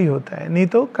नेचुरली होता है, नहीं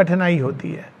तो कठिनाई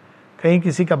होती है। कहीं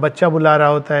किसी का बच्चा बुला रहा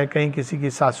होता है, कहीं किसी की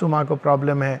सासू माँ को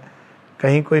प्रॉब्लम है,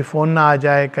 कहीं कोई फोन ना आ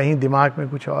जाए, कहीं दिमाग में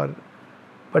कुछ और।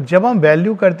 पर जब हम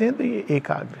वैल्यू करते हैं तो ये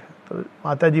एकाग्र है। तो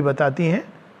माता जी बताती हैं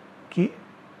कि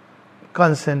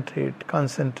concentrate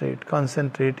concentrate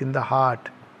concentrate in the heart,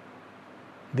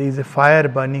 there is a fire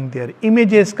burning there.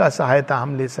 Images का सहायता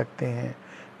हम ले सकते हैं,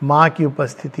 माँ की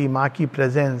उपस्थिति, माँ की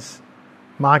प्रेजेंस,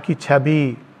 माँ की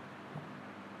छवि,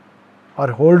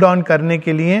 और होल्ड ऑन करने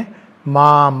के लिए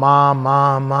माँ माँ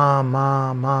माँ माँ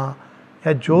माँ माँ,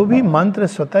 या जो भी मंत्र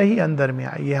स्वतः ही अंदर में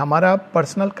आए। ये हमारा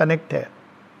पर्सनल कनेक्ट है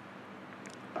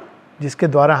जिसके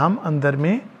द्वारा हम अंदर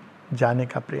में जाने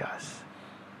का प्रयास,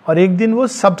 और एक दिन वो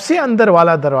सबसे अंदर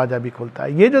वाला दरवाजा भी खुलता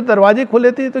है। ये जो दरवाजे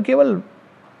खुले थे तो केवल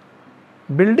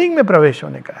बिल्डिंग में प्रवेश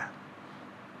होने का है।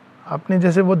 आपने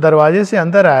जैसे वो दरवाजे से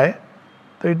अंदर आए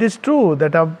तो इट इज ट्रू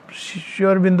दैट आप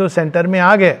श्योर बिंदु सेंटर में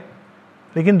आ गए,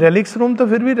 लेकिन रेलिक्स रूम तो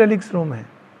फिर भी रेलिक्स रूम है।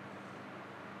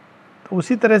 तो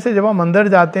उसी तरह से जब हम अंदर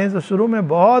जाते हैं तो शुरू में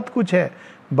बहुत कुछ है,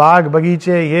 बाग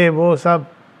बगीचे ये वो सब,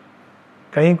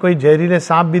 कहीं कोई जहरीले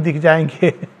सांप भी दिख जाएंगे,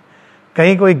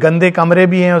 कहीं कोई गंदे कमरे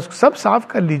भी हैं, उसको सब साफ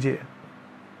कर लीजिए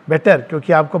बेटर,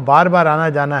 क्योंकि आपको बार बार आना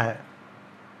जाना है।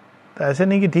 तो ऐसे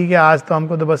नहीं कि ठीक है आज तो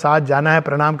हमको तो बस आज जाना है,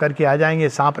 प्रणाम करके आ जाएंगे,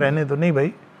 सांप रहने तो नहीं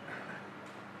भाई।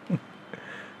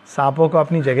 सांपों को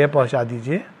अपनी जगह पहुंचा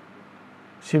दीजिए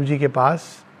शिव जी के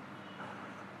पास,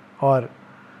 और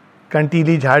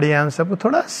कंटीली झाड़ियाँ उन सबको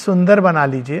थोड़ा सुंदर बना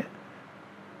लीजिए।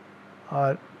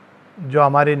 और जो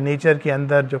हमारे नेचर के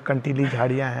अंदर जो कंटीली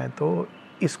झाड़ियाँ हैं, तो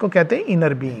इसको कहते हैं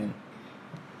इनर बीइंग।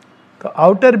 तो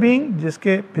आउटर बीइंग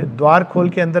जिसके फिर द्वार खोल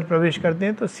के अंदर प्रवेश करते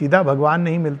हैं तो सीधा भगवान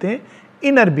नहीं मिलते हैं,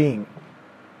 इनर बीइंग।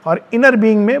 और इनर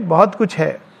बीइंग में बहुत कुछ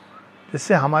है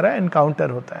जिससे हमारा एनकाउंटर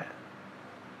होता है।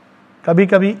 कभी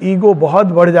कभी ईगो बहुत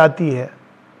बढ़ जाती है,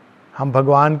 हम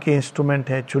भगवान के इंस्ट्रूमेंट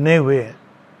हैं, चुने हुए हैं,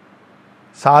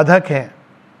 साधक हैं,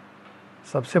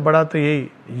 सबसे बड़ा तो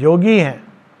यही योगी हैं,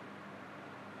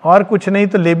 और कुछ नहीं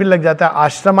तो लेबल लग जाता है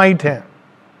आश्रमाइट है।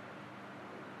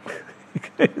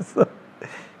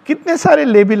 कितने सारे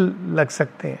लेबल लग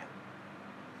सकते हैं।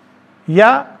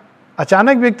 या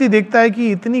अचानक व्यक्ति देखता है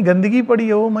कि इतनी गंदगी पड़ी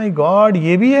है, ओ माय गॉड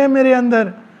ये भी है मेरे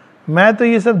अंदर, मैं तो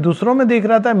ये सब दूसरों में देख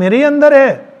रहा था, मेरे ही अंदर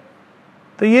है।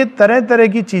 तो ये तरह तरह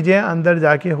की चीजें अंदर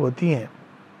जाके होती हैं।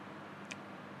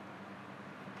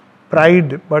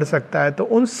 प्राइड बढ़ सकता है, तो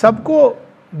उन सबको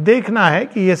देखना है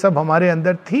कि ये सब हमारे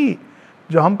अंदर थी,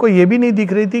 जो हमको ये भी नहीं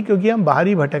दिख रही थी क्योंकि हम बाहर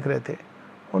ही भटक रहे थे।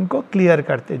 उनको क्लियर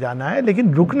करते जाना है,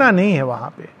 लेकिन रुकना नहीं है वहां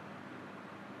पे।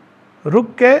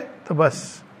 रुक के तो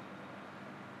बस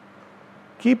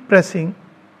कीप प्रेसिंग।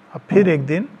 और फिर एक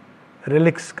दिन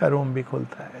रिलिक्स का रूम भी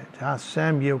खुलता है, जहां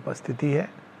स्वयं ये उपस्थिति है।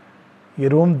 ये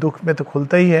रूम दुख में तो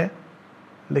खुलता ही है,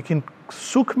 लेकिन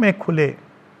सुख में खुले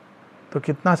तो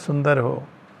कितना सुंदर हो।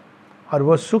 और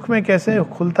वो सुख में कैसे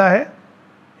खुलता है,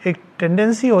 एक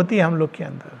टेंडेंसी होती है हम लोग के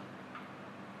अंदर,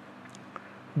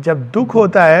 जब दुख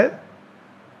होता है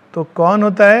तो कौन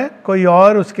होता है, कोई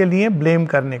और उसके लिए ब्लेम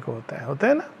करने को होता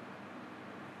है ना।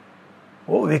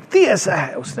 वो व्यक्ति ऐसा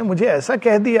है, उसने मुझे ऐसा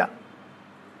कह दिया।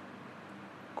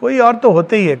 कोई और तो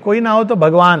होते ही है, कोई ना हो तो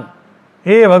भगवान,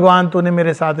 हे भगवान तूने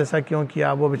मेरे साथ ऐसा क्यों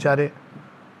किया, वो बेचारे,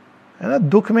 है ना।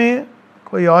 दुख में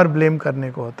कोई और ब्लेम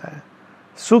करने को होता है,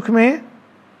 सुख में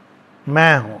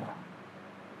मैं हूं।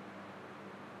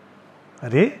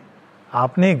 अरे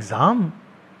आपने एग्जाम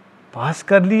पास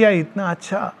कर लिया, इतना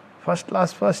अच्छा, फर्स्ट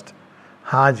क्लास फर्स्ट,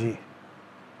 हाँ जी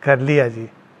कर लिया जी,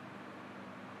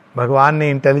 भगवान ने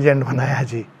इंटेलिजेंट बनाया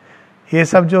जी। ये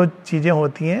सब जो चीजें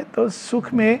होती हैं तो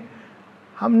सुख में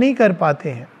हम नहीं कर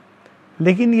पाते हैं।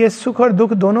 लेकिन ये सुख और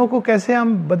दुख दोनों को कैसे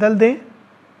हम बदल दें,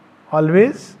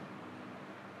 ऑलवेज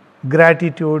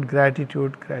ग्रैटिट्यूड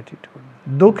ग्रैटिट्यूड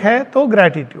ग्रैटिट्यूड। दुख है तो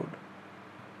ग्रैटिट्यूड,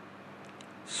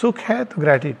 सुख है तो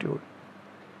ग्रैटिट्यूड,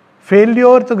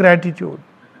 फेल्योर तो ग्रैटिट्यूड।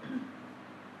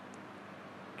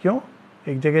 क्यों?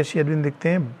 एक जगह श्री अरविंद लिखते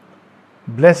हैं,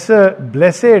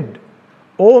 blessed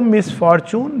O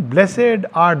misfortune, blessed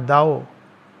art thou,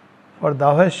 for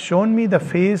thou has shown me the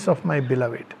face of my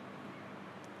beloved.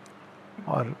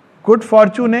 और गुड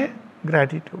फॉर्चून है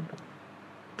ग्रैटिट्यूड।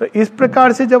 तो इस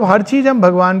प्रकार से जब हर चीज हम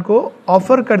भगवान को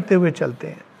ऑफर करते हुए चलते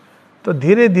हैं तो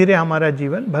धीरे धीरे हमारा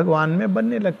जीवन भगवान में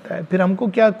बनने लगता है। फिर हमको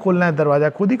क्या खोलना है, दरवाजा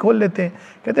खुद ही खोल लेते हैं।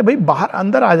 कहते भाई बाहर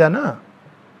अंदर आ जाना,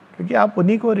 क्योंकि आप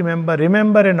उन्हीं को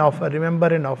remember an offer,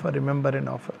 remember an offer, remember an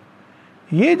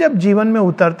offer. ये जब जीवन में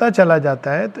उतरता चला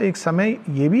जाता है तो एक समय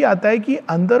ये भी आता है कि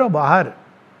अंदर और बाहर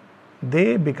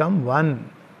दे बिकम वन।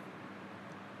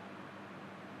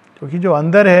 क्योंकि जो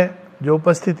अंदर है, जो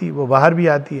उपस्थिति, वो बाहर भी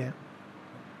आती है,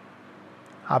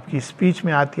 आपकी स्पीच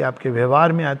में आती है, आपके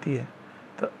व्यवहार में आती है।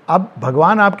 तो अब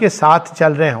भगवान आपके साथ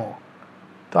चल रहे हों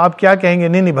तो आप क्या कहेंगे?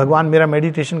 नहीं नहीं भगवान मेरा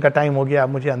मेडिटेशन का टाइम हो गया,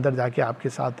 मुझे अंदर जाके आपके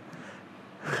साथ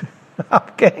आप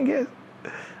कहेंगे।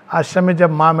 आश्रम में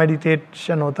जब माँ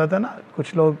मेडिटेशन होता था ना,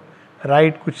 कुछ लोग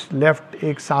राइट कुछ लेफ्ट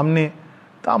एक सामने,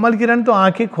 तो अमल किरण तो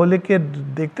आंखें खोले के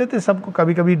देखते थे सबको,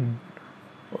 कभी कभी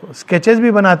स्केचेस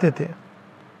भी बनाते थे।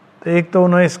 तो एक तो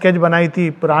उन्होंने स्केच बनाई थी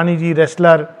पुरानी जी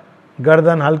रेसलर,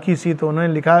 गर्दन हल्की सी, तो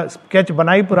उन्होंने लिखा स्केच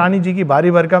बनाई पुरानी जी की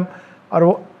भारी भरकम, और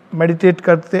वो मेडिटेट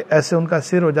करते ऐसे उनका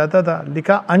सिर हो जाता था,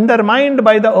 लिखा अंडरमाइंड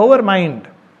बाय द ओवर माइंड।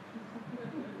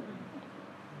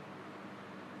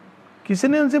 किसी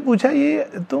ने उनसे पूछा ये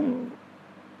तुम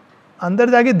अंदर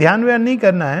जाके ध्यान व्यान नहीं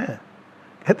करना है?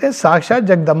 कहते हैं साक्षात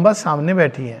जगदम्बा सामने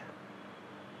बैठी है,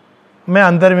 मैं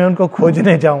अंदर में उनको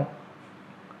खोजने जाऊं।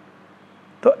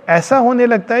 तो ऐसा होने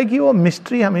लगता है कि वो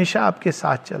मिस्ट्री हमेशा आपके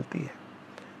साथ चलती है।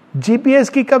 जीपीएस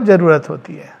की कब जरूरत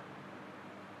होती है?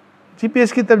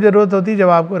 जीपीएस की तब जरूरत होती है जब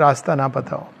आपको रास्ता ना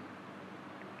पता हो,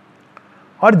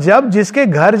 और जब जिसके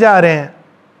घर जा रहे हैं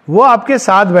वो आपके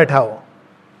साथ बैठा हो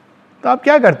तो आप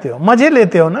क्या करते हो? मजे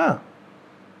लेते हो ना।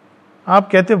 आप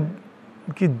कहते हो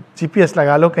कि जीपीएस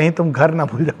लगा लो कहीं तुम घर ना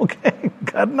भूल जाओ,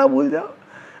 घर ना भूल जाओ।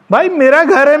 भाई मेरा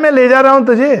घर है, मैं ले जा रहा हूं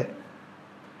तुझे।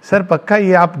 सर पक्का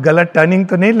ये आप गलत टर्निंग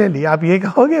तो नहीं ले ली? आप ये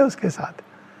कहोगे उसके साथ?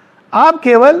 आप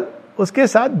केवल उसके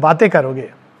साथ बातें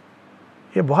करोगे।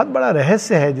 ये बहुत बड़ा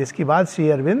रहस्य है जिसकी बात श्री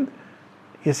अरविंद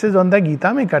इससे जोंदा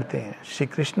गीता में करते हैं, श्री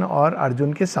कृष्ण और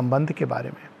अर्जुन के संबंध के बारे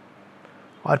में।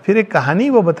 और फिर एक कहानी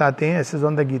वो बताते हैं ऐसे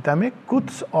जोंदा गीता में,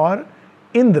 कुत्स और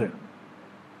इंद्र।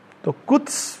 तो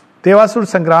कुत्स देवासुर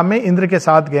संग्राम में इंद्र के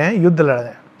साथ गए हैं, युद्ध लड़ रहे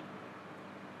हैं।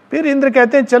 फिर इंद्र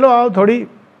कहते हैं चलो आओ, थोड़ी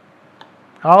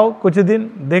आओ कुछ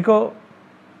दिन देखो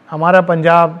हमारा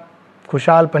पंजाब,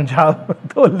 खुशहाल पंजाब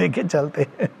तो लेके चलते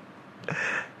हैं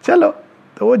चलो।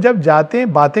 तो वो जब जाते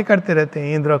हैं बातें करते रहते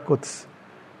हैं इंद्र कुत्स।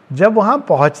 जब वहां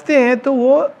पहुंचते हैं तो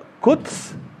वो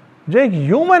कुत्स जो एक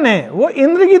ह्यूमन है वो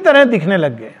इंद्र की तरह दिखने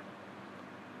लग गए।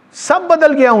 सब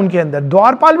बदल गया उनके अंदर।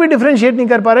 द्वारपाल भी डिफरेंशिएट नहीं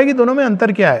कर पा रहे कि दोनों में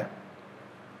अंतर क्या है।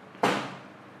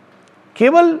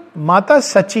 केवल माता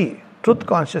सची, ट्रुथ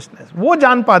कॉन्शियसनेस, वो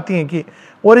जान पाती हैं कि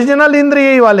ओरिजिनल इंद्र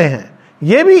यही वाले हैं,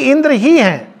 ये भी इंद्र ही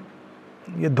हैं,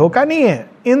 ये धोखा नहीं है,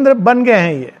 इंद्र बन गए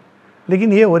हैं ये,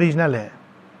 लेकिन ये ओरिजिनल है।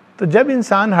 तो जब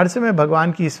इंसान हर समय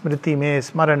भगवान की स्मृति में,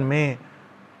 स्मरण में,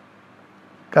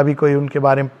 कभी कोई उनके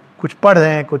बारे में कुछ पढ़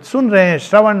रहे हैं, कुछ सुन रहे हैं,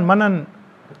 श्रवण मनन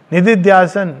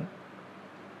निधिध्यासन,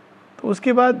 तो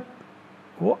उसके बाद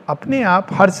वो अपने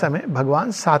आप हर समय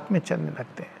भगवान साथ में चलने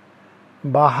लगते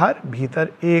हैं। बाहर भीतर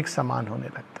एक समान होने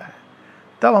लगता है।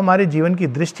 तब हमारे जीवन की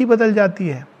दृष्टि बदल जाती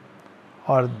है,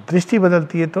 और दृष्टि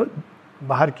बदलती है तो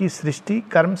बाहर की सृष्टि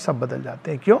कर्म सब बदल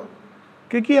जाते हैं। क्यों?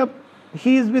 क्योंकि अब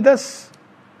ही इज विद अस,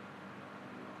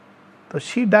 तो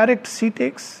शी डायरेक्ट सी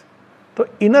टेक्स। तो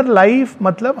इनर लाइफ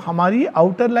मतलब हमारी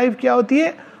आउटर लाइफ क्या होती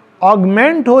है?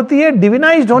 ऑगमेंट होती है,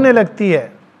 डिविनाइज्ड होने लगती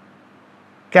है,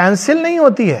 कैंसिल नहीं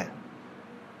होती है।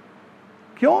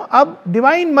 क्यों? अब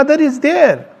divine mother is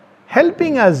there,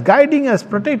 helping us, guiding us,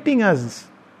 protecting us,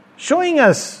 showing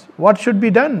us what should be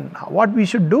done, what we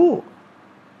should do.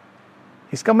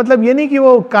 इसका मतलब ये नहीं कि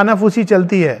वो कानाफूसी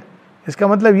चलती है, इसका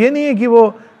मतलब ये नहीं है कि वो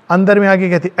अंदर में आके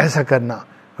कहती ऐसा करना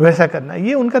वैसा करना,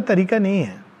 ये उनका तरीका नहीं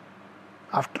है।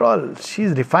 After all she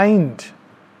is refined,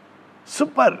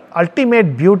 super ultimate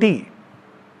beauty.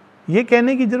 ये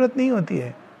कहने की जरूरत नहीं होती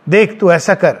है देख तू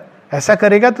ऐसा कर, ऐसा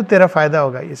करेगा तो तेरा फायदा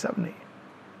होगा, ये सब नहीं।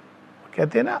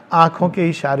 कहते हैं ना आंखों के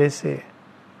इशारे से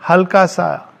हल्का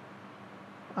सा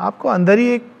आपको अंदर ही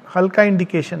एक हल्का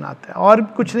इंडिकेशन आता है, और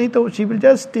कुछ नहीं तो she will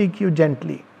just take you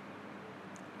gently.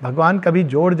 भगवान कभी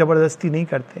जोर जबरदस्ती नहीं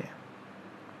करते हैं,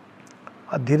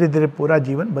 और धीरे धीरे पूरा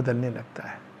जीवन बदलने लगता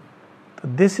है। तो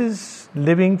this is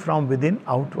living from within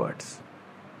outwards.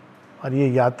 और ये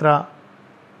यात्रा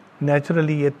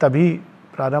नेचुरली ये तभी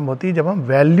प्रारंभ होती है जब हम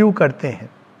वैल्यू करते हैं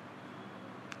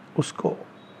उसको।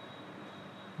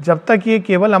 जब तक ये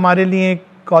केवल हमारे लिए एक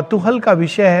कौतूहल का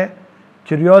विषय है,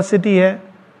 क्यूरियोसिटी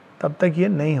है, तब तक ये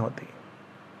नहीं होती,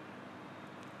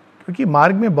 क्योंकि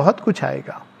मार्ग में बहुत कुछ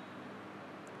आएगा।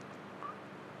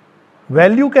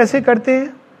 वैल्यू कैसे करते हैं?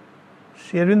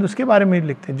 श्री अरविंद उसके बारे में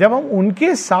लिखते हैं, जब हम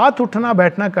उनके साथ उठना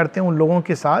बैठना करते हैं, उन लोगों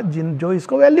के साथ जो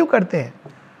इसको वैल्यू करते हैं.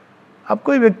 अब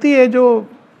कोई व्यक्ति है जो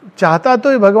चाहता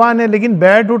तो भगवान है, लेकिन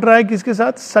बैठ उठ रहा है किसके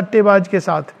साथ? सट्टेबाज के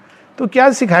साथ. तो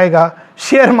क्या सिखाएगा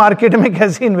शेयर मार्केट में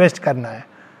कैसे इन्वेस्ट करना है?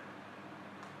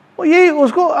 वो यही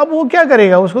उसको, अब वो क्या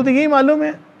करेगा? उसको तो यही मालूम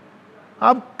है.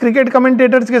 आप क्रिकेट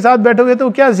कमेंटेटर्स के साथ बैठोगे तो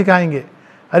वो क्या सिखाएंगे?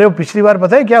 अरे वो पिछली बार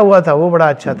पता है क्या हुआ था, वो बड़ा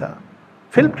अच्छा था.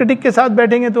 फिल्म क्रिटिक के साथ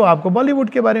बैठेंगे तो आपको बॉलीवुड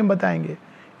के बारे में बताएंगे.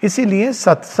 इसीलिए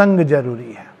सत्संग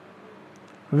जरूरी है.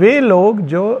 वे लोग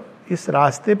जो इस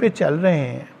रास्ते पे चल रहे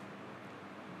हैं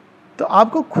तो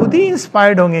आपको खुद ही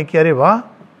इंस्पायर्ड होंगे कि अरे वाह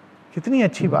कितनी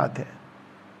अच्छी बात है.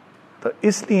 तो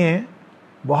इसलिए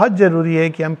बहुत जरूरी है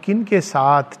कि हम किन के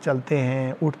साथ चलते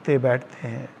हैं, उठते बैठते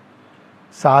हैं.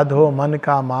 साधो मन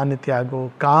का मान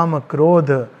त्यागो, काम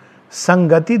क्रोध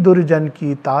संगति दुर्जन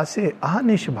की, तासे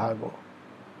अहनिश भागो.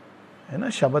 है ना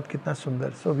शब्द कितना सुंदर.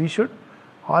 So we should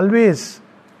always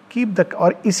keep the,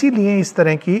 और इसीलिए इस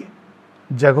तरह की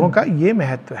जगहों का ये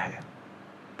महत्व है,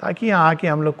 ताकि यहाँ आके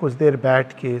हम लोग कुछ देर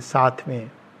बैठ के साथ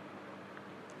में,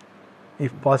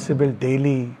 if possible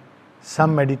daily some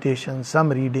meditation,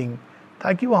 some reading,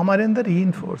 ताकि वो हमारे अंदर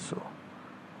रीइंफोर्स हो.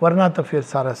 वरना तो फिर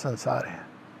सारा संसार है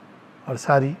और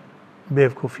सारी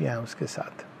बेवकूफियां हैं उसके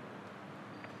साथ.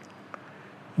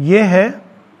 ये है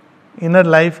इनर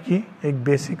लाइफ की एक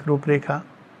बेसिक रूपरेखा.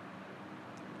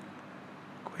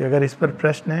 कोई अगर इस पर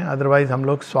प्रश्न है, अदरवाइज हम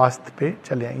लोग स्वास्थ्य पे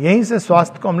चले आए. यहीं से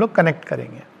स्वास्थ्य को हम लोग कनेक्ट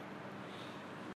करेंगे.